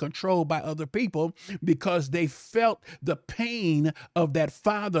manipulated and controlled by other people, because they felt the pain of that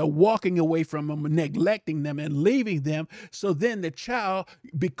father walking away from them, neglecting them and leaving them. So then the child,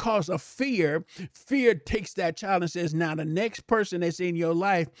 because of fear takes that child and says, now the next person that's in your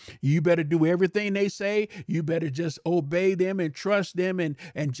life, you better do everything they say. You better just obey them and trust them and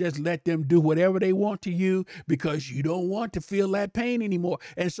just let them do whatever they want to you, because you don't want to feel that pain anymore.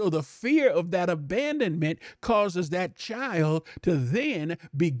 And so the fear of that abandonment causes that child to then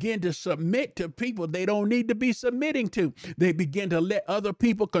begin to submit to people they don't need to be submitting to. They begin to let other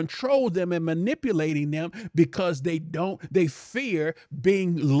people control them and manipulating them, because they fear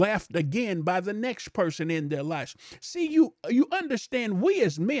being left again by the next person in their lives. See, you understand, we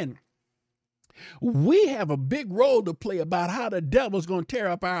as men, we have a big role to play about how the devil's going to tear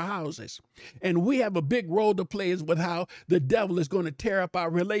up our houses. And we have a big role to play with how the devil is going to tear up our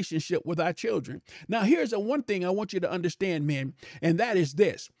relationship with our children. Now, here's one thing I want you to understand, men, and that is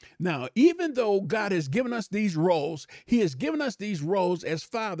this. Now, even though God has given us these roles, he has given us these roles as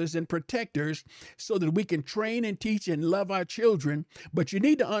fathers and protectors so that we can train and teach and love our children. But you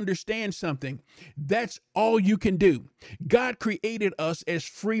need to understand something. That's all you can do. God created us as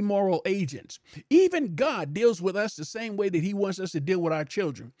free moral agents. Even God deals with us the same way that he wants us to deal with our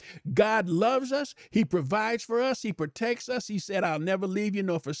children. God loves us. He provides for us. He protects us. He said, I'll never leave you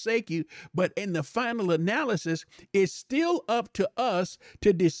nor forsake you. But in the final analysis, it's still up to us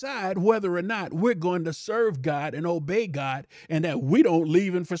to decide whether or not we're going to serve God and obey God, and that we don't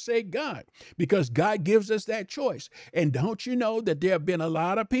leave and forsake God, because God gives us that choice. And don't you know that there have been a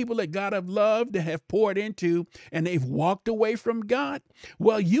lot of people that God have loved, that have poured into, and they've walked away from God?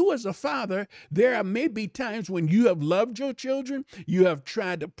 Well, you as a father, there may be times when you have loved your children, you have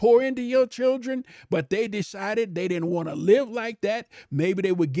tried to pour into your children, but they decided they didn't want to live like that. Maybe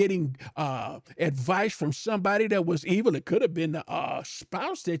they were getting advice from somebody that was evil. It could have been the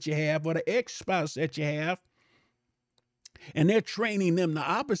spouse that you have or the ex-spouse that you have. And they're training them the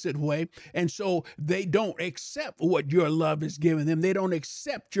opposite way. And so they don't accept what your love is giving them. They don't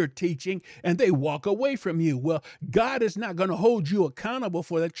accept your teaching and they walk away from you. Well, God is not going to hold you accountable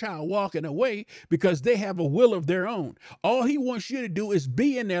for the child walking away because they have a will of their own. All he wants you to do is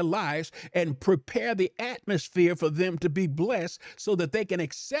be in their lives and prepare the atmosphere for them to be blessed so that they can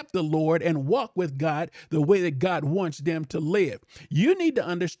accept the Lord and walk with God the way that God wants them to live. You need to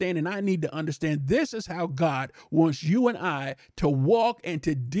understand, and I need to understand, this is how God wants you and I to walk and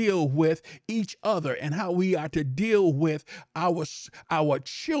to deal with each other, and how we are to deal with our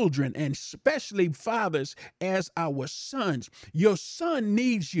children, and especially fathers as our sons. Your son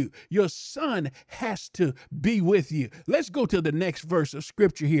needs you. Your son has to be with you. Let's go to the next verse of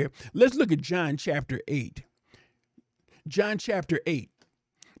scripture here. Let's look at John chapter 8. John chapter 8.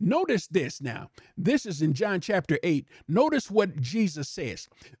 Notice this now. This is in John chapter 8. Notice what Jesus says.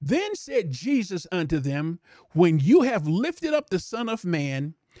 Then said Jesus unto them, when you have lifted up the Son of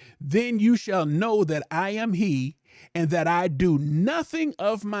Man, then you shall know that I am he, and that I do nothing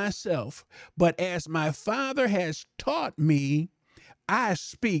of myself, but as my Father has taught me, I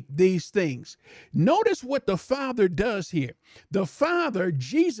speak these things. Notice what the Father does here. The Father,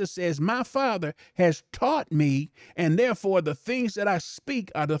 Jesus says, my Father has taught me, and therefore the things that I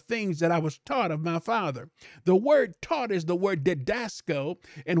speak are the things that I was taught of my Father. The word taught is the word didasko,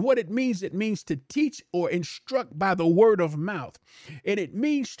 and what it means to teach or instruct by the word of mouth. And it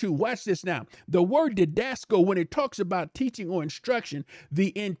means to, watch this now, the word didasko, when it talks about teaching or instruction,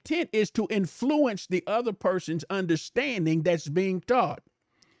 the intent is to influence the other person's understanding that's being taught.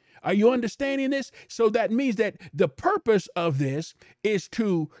 Are you understanding this? So that means that the purpose of this is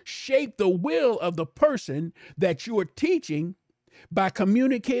to shape the will of the person that you are teaching by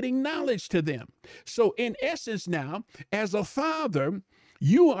communicating knowledge to them. So in essence now, as a father,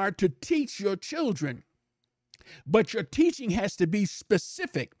 you are to teach your children. But your teaching has to be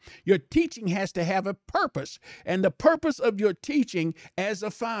specific. Your teaching has to have a purpose. And the purpose of your teaching as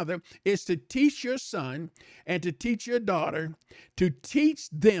a father is to teach your son and to teach your daughter, to teach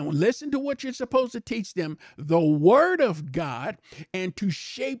them, listen to what you're supposed to teach them, the word of God, and to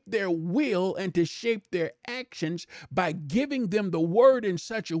shape their will and to shape their actions by giving them the word in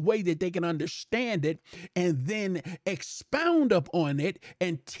such a way that they can understand it and then expound upon it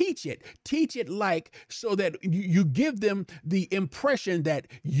and teach it. Teach it like so that you give them the impression that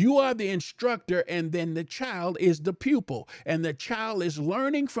you are the instructor and then the child is the pupil, and the child is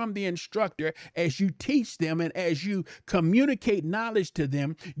learning from the instructor as you teach them, and as you communicate knowledge to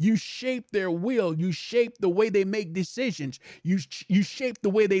them, you shape their will, you shape the way they make decisions, you shape the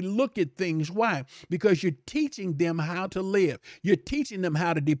way they look at things. Why? Because you're teaching them how to live. You're teaching them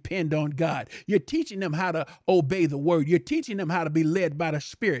how to depend on God. You're teaching them how to obey the word. You're teaching them how to be led by the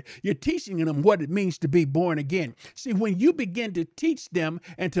Spirit. You're teaching them what it means to be born again. See, when you begin to teach them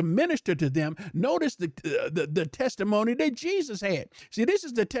and to minister to them, notice the testimony that Jesus had. See, this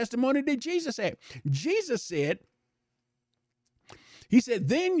is the testimony that Jesus had. Jesus said, he said,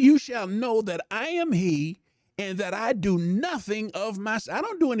 then you shall know that I am he, and that I do nothing of myself. I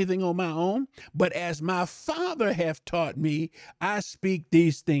don't do anything on my own, but as my Father hath taught me, I speak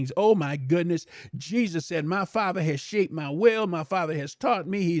these things. Oh my goodness. Jesus said, my Father has shaped my will. My Father has taught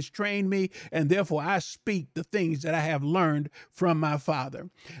me. He's trained me. And therefore I speak the things that I have learned from my Father.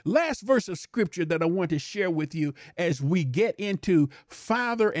 Last verse of scripture that I want to share with you as we get into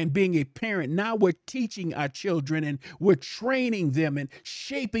father and being a parent. Now we're teaching our children and we're training them and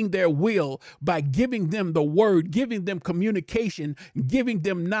shaping their will by giving them the word, giving them communication, giving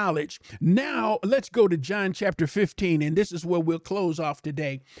them knowledge. Now let's go to John chapter 15, and this is where we'll close off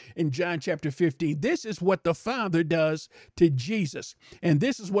today. In John chapter 15, this is what the Father does to Jesus, and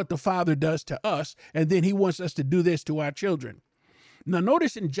this is what the Father does to us, and then he wants us to do this to our children. Now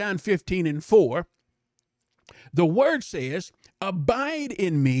notice in John 15:4, the word says, abide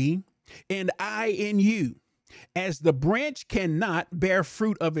in me and I in you. As the branch cannot bear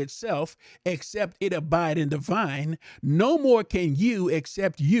fruit of itself except it abide in the vine, no more can you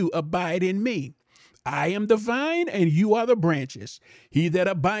except you abide in me. I am the vine, and you are the branches. He that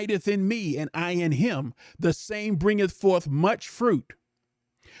abideth in me, and I in him, the same bringeth forth much fruit.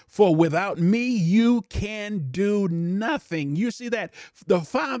 For without me, you can do nothing. You see that? The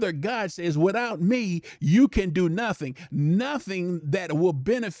Father, God, says, without me, you can do nothing. Nothing that will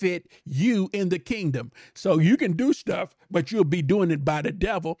benefit you in the kingdom. So you can do stuff, but you'll be doing it by the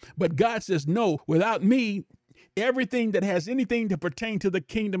devil. But God says, no, without me, everything that has anything to pertain to the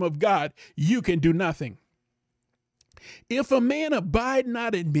kingdom of God, you can do nothing. If a man abide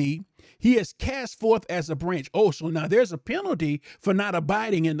not in me, he is cast forth as a branch. Oh, so now there's a penalty for not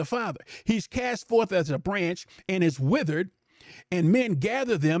abiding in the Father. He's cast forth as a branch and is withered, and men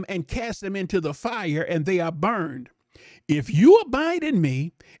gather them and cast them into the fire, and they are burned. If you abide in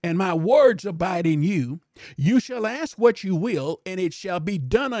me, and my words abide in you, you shall ask what you will, and it shall be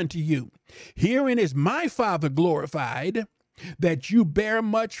done unto you. Herein is my Father glorified, that you bear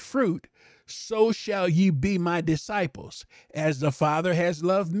much fruit, so shall ye be my disciples. As the Father has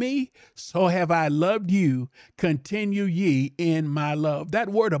loved me, so have I loved you. Continue ye in my love. That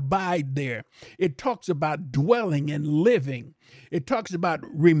word abide there, it talks about dwelling and living. It talks about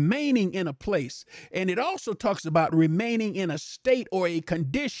remaining in a place, and it also talks about remaining in a state or a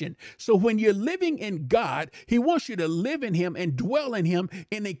condition. So when you're living in God, he wants you to live in him and dwell in him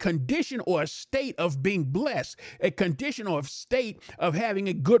in a condition or a state of being blessed, a condition or a state of having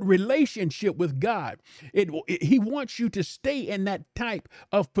a good relationship with God. He wants you to stay in that type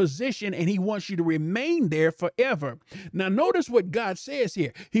of position, and he wants you to remain there forever. Now, notice what God says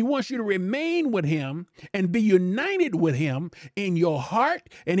here. He wants you to remain with him and be united with him in your heart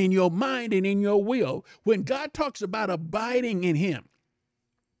and in your mind and in your will. When God talks about abiding in him,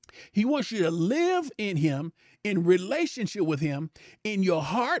 he wants you to live in him, in relationship with him, in your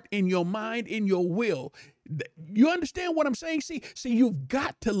heart, in your mind, in your will. You understand what I'm saying? See, you've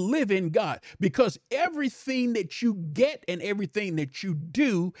got to live in God, because everything that you get and everything that you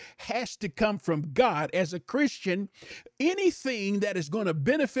do has to come from God. As a Christian, anything that is going to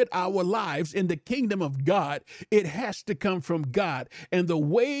benefit our lives in the kingdom of God, it has to come from God. And the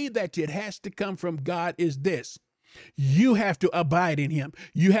way that it has to come from God is this: you have to abide in him.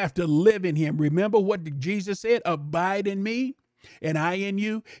 You have to live in him. Remember what Jesus said, abide in me and I in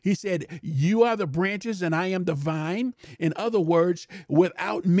you. He said, you are the branches and I am the vine. In other words,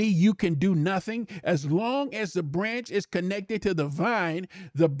 without me, you can do nothing. As long as the branch is connected to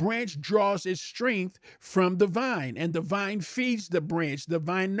the branch draws its strength from the vine, and the vine feeds the branch. The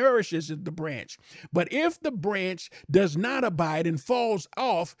vine nourishes the branch. But if the branch does not abide and falls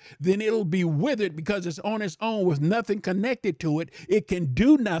off, then it'll be withered because it's on its own with nothing connected to it. It can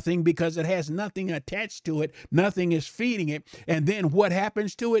do nothing because it has nothing attached to it. Nothing is feeding it. And then what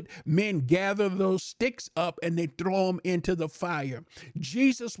happens to it? Men gather those sticks up and they throw them into the fire.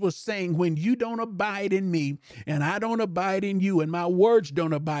 Jesus was saying, when you don't abide in me and I don't abide in you and my words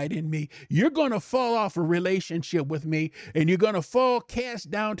don't abide in me, you're going to fall off a relationship with me, and you're going to fall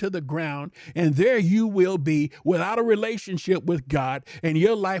cast down to the ground. And there you will be without a relationship with God, and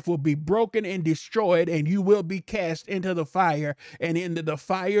your life will be broken and destroyed, and you will be cast into the fire and into the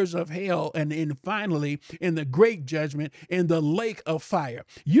fires of hell, and finally in the great judgment, in the lake of fire.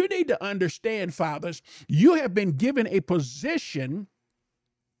 You need to understand, fathers, you have been given a position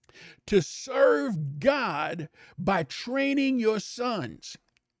to serve God by training your sons.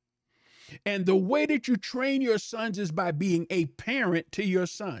 And the way that you train your sons is by being a parent to your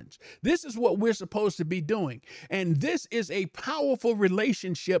sons. This is what we're supposed to be doing. And this is a powerful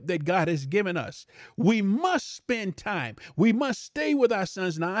relationship that God has given us. We must spend time. We must stay with our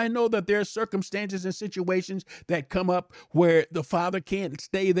sons. Now, I know that there are circumstances and situations that come up where the father can't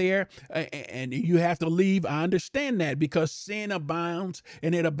stay there and you have to leave. I understand that, because sin abounds,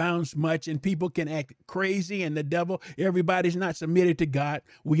 and it abounds much, and people can act crazy, and the devil, everybody's not submitted to God.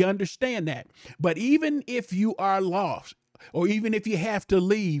 We understand that. But even if you are lost, or even if you have to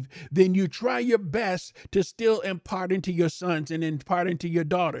leave, then you try your best to still impart into your sons and impart into your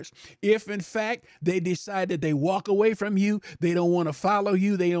daughters. If in fact they decide that they walk away from you, they don't want to follow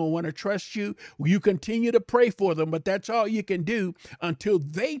you, they don't want to trust you, you continue to pray for them, but that's all you can do until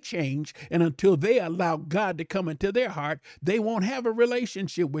they change and until they allow God to come into their heart. They won't have a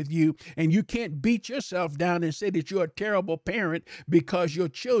relationship with you, and you can't beat yourself down and say that you're a terrible parent because your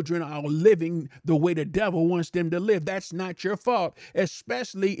children are living the way the devil wants them to live. That's not your fault,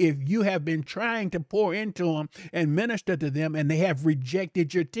 especially if you have been trying to pour into them and minister to them and they have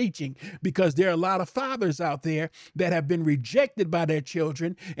rejected your teaching, because there are a lot of fathers out there that have been rejected by their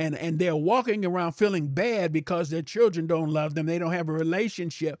children, and they're walking around feeling bad because their children don't love them. They don't have a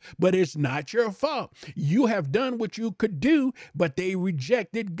relationship, but it's not your fault. You have done what you could do, but they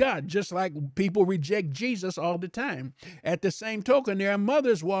rejected God, just like people reject Jesus all the time. At the same token, there are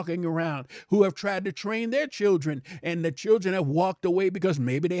mothers walking around who have tried to train their children, and the children have walked away because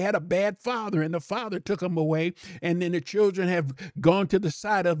maybe they had a bad father and the father took them away. And then the children have gone to the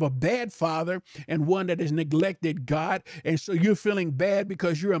side of a bad father and one that has neglected God. And so you're feeling bad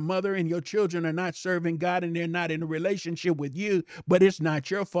because you're a mother and your children are not serving God and they're not in a relationship with you. But it's not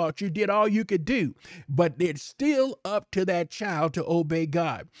your fault. You did all you could do. But it's still up to that child to obey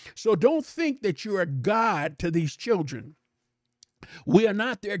God. So don't think that you're a God to these children. We are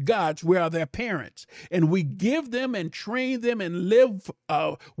not their gods. We are their parents. And we give them and train them and live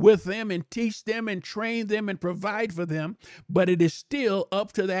with them and teach them and train them and provide for them. But it is still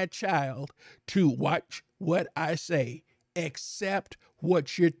up to that child to watch what I say, accept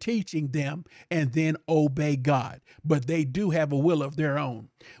what you're teaching them, and then obey God. But they do have a will of their own.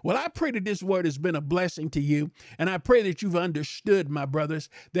 Well, I pray that this word has been a blessing to you. And I pray that you've understood, my brothers,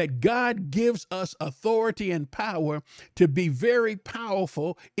 that God gives us authority and power to be very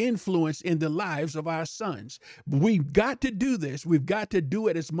powerful influence in the lives of our sons. We've got to do this. We've got to do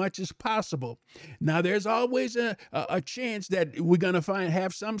it as much as possible. Now, there's always a chance that we're going to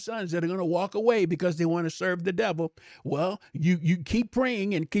have some sons that are going to walk away because they want to serve the devil. Well, you keep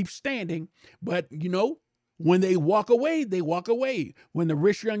praying and keep standing, but when they walk away, they walk away. When the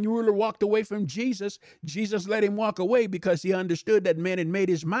rich young ruler walked away from Jesus, Jesus let him walk away because he understood that man had made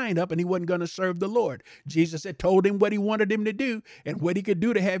his mind up and he wasn't going to serve the Lord. Jesus had told him what he wanted him to do and what he could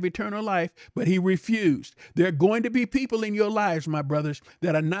do to have eternal life, but he refused. There are going to be people in your lives, my brothers,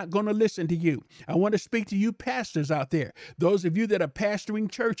 that are not going to listen to you. I want to speak to you pastors out there. Those of you that are pastoring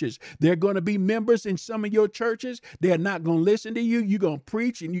churches, there are going to be members in some of your churches. They're not going to listen to you. You're going to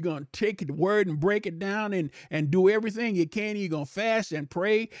preach and you're going to take the word and break it down and do everything you can. You're going to fast and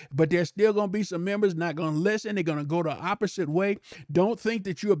pray, but there's still going to be some members not going to listen. They're going to go the opposite way. Don't think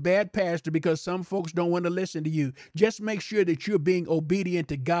that you're a bad pastor because some folks don't want to listen to you. Just make sure that you're being obedient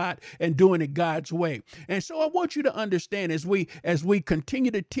to God and doing it God's way. And so I want you to understand as we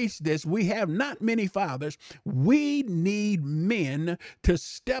continue to teach this, we have not many fathers. We need men to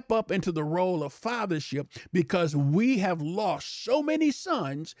step up into the role of fathership because we have lost so many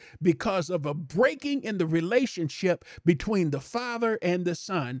sons because of a breaking in the relationship between the father and the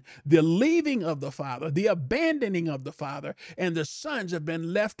son, the leaving of the father, the abandoning of the father, and the sons have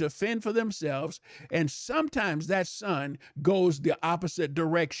been left to fend for themselves. And sometimes that son goes the opposite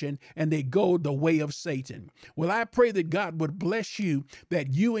direction and they go the way of Satan. Well, I pray that God would bless you,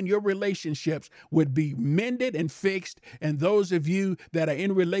 that you and your relationships would be mended and fixed. And those of you that are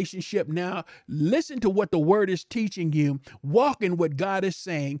in relationship now, listen to what the word is teaching you, walk in what God is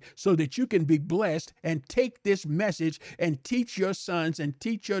saying so that you can be blessed and take this message and teach your sons and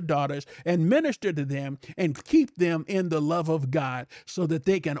teach your daughters and minister to them and keep them in the love of God so that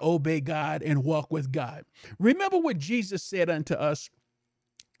they can obey God and walk with God. Remember what Jesus said unto us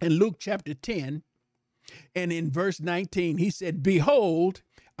in Luke chapter 10 and in verse 19, he said, "Behold,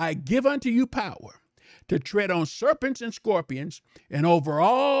 I give unto you power to tread on serpents and scorpions and over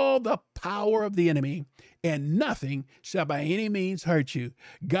all the power of the enemy, and nothing shall by any means hurt you."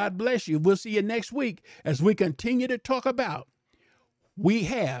 God bless you. We'll see you next week as we continue to talk about we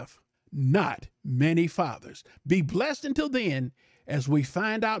have not many fathers. Be blessed until then as we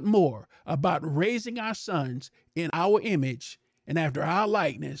find out more about raising our sons in our image and after our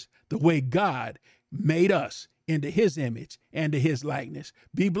likeness, the way God made us into his image and to his likeness.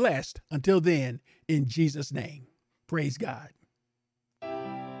 Be blessed until then, in Jesus' name. Praise God.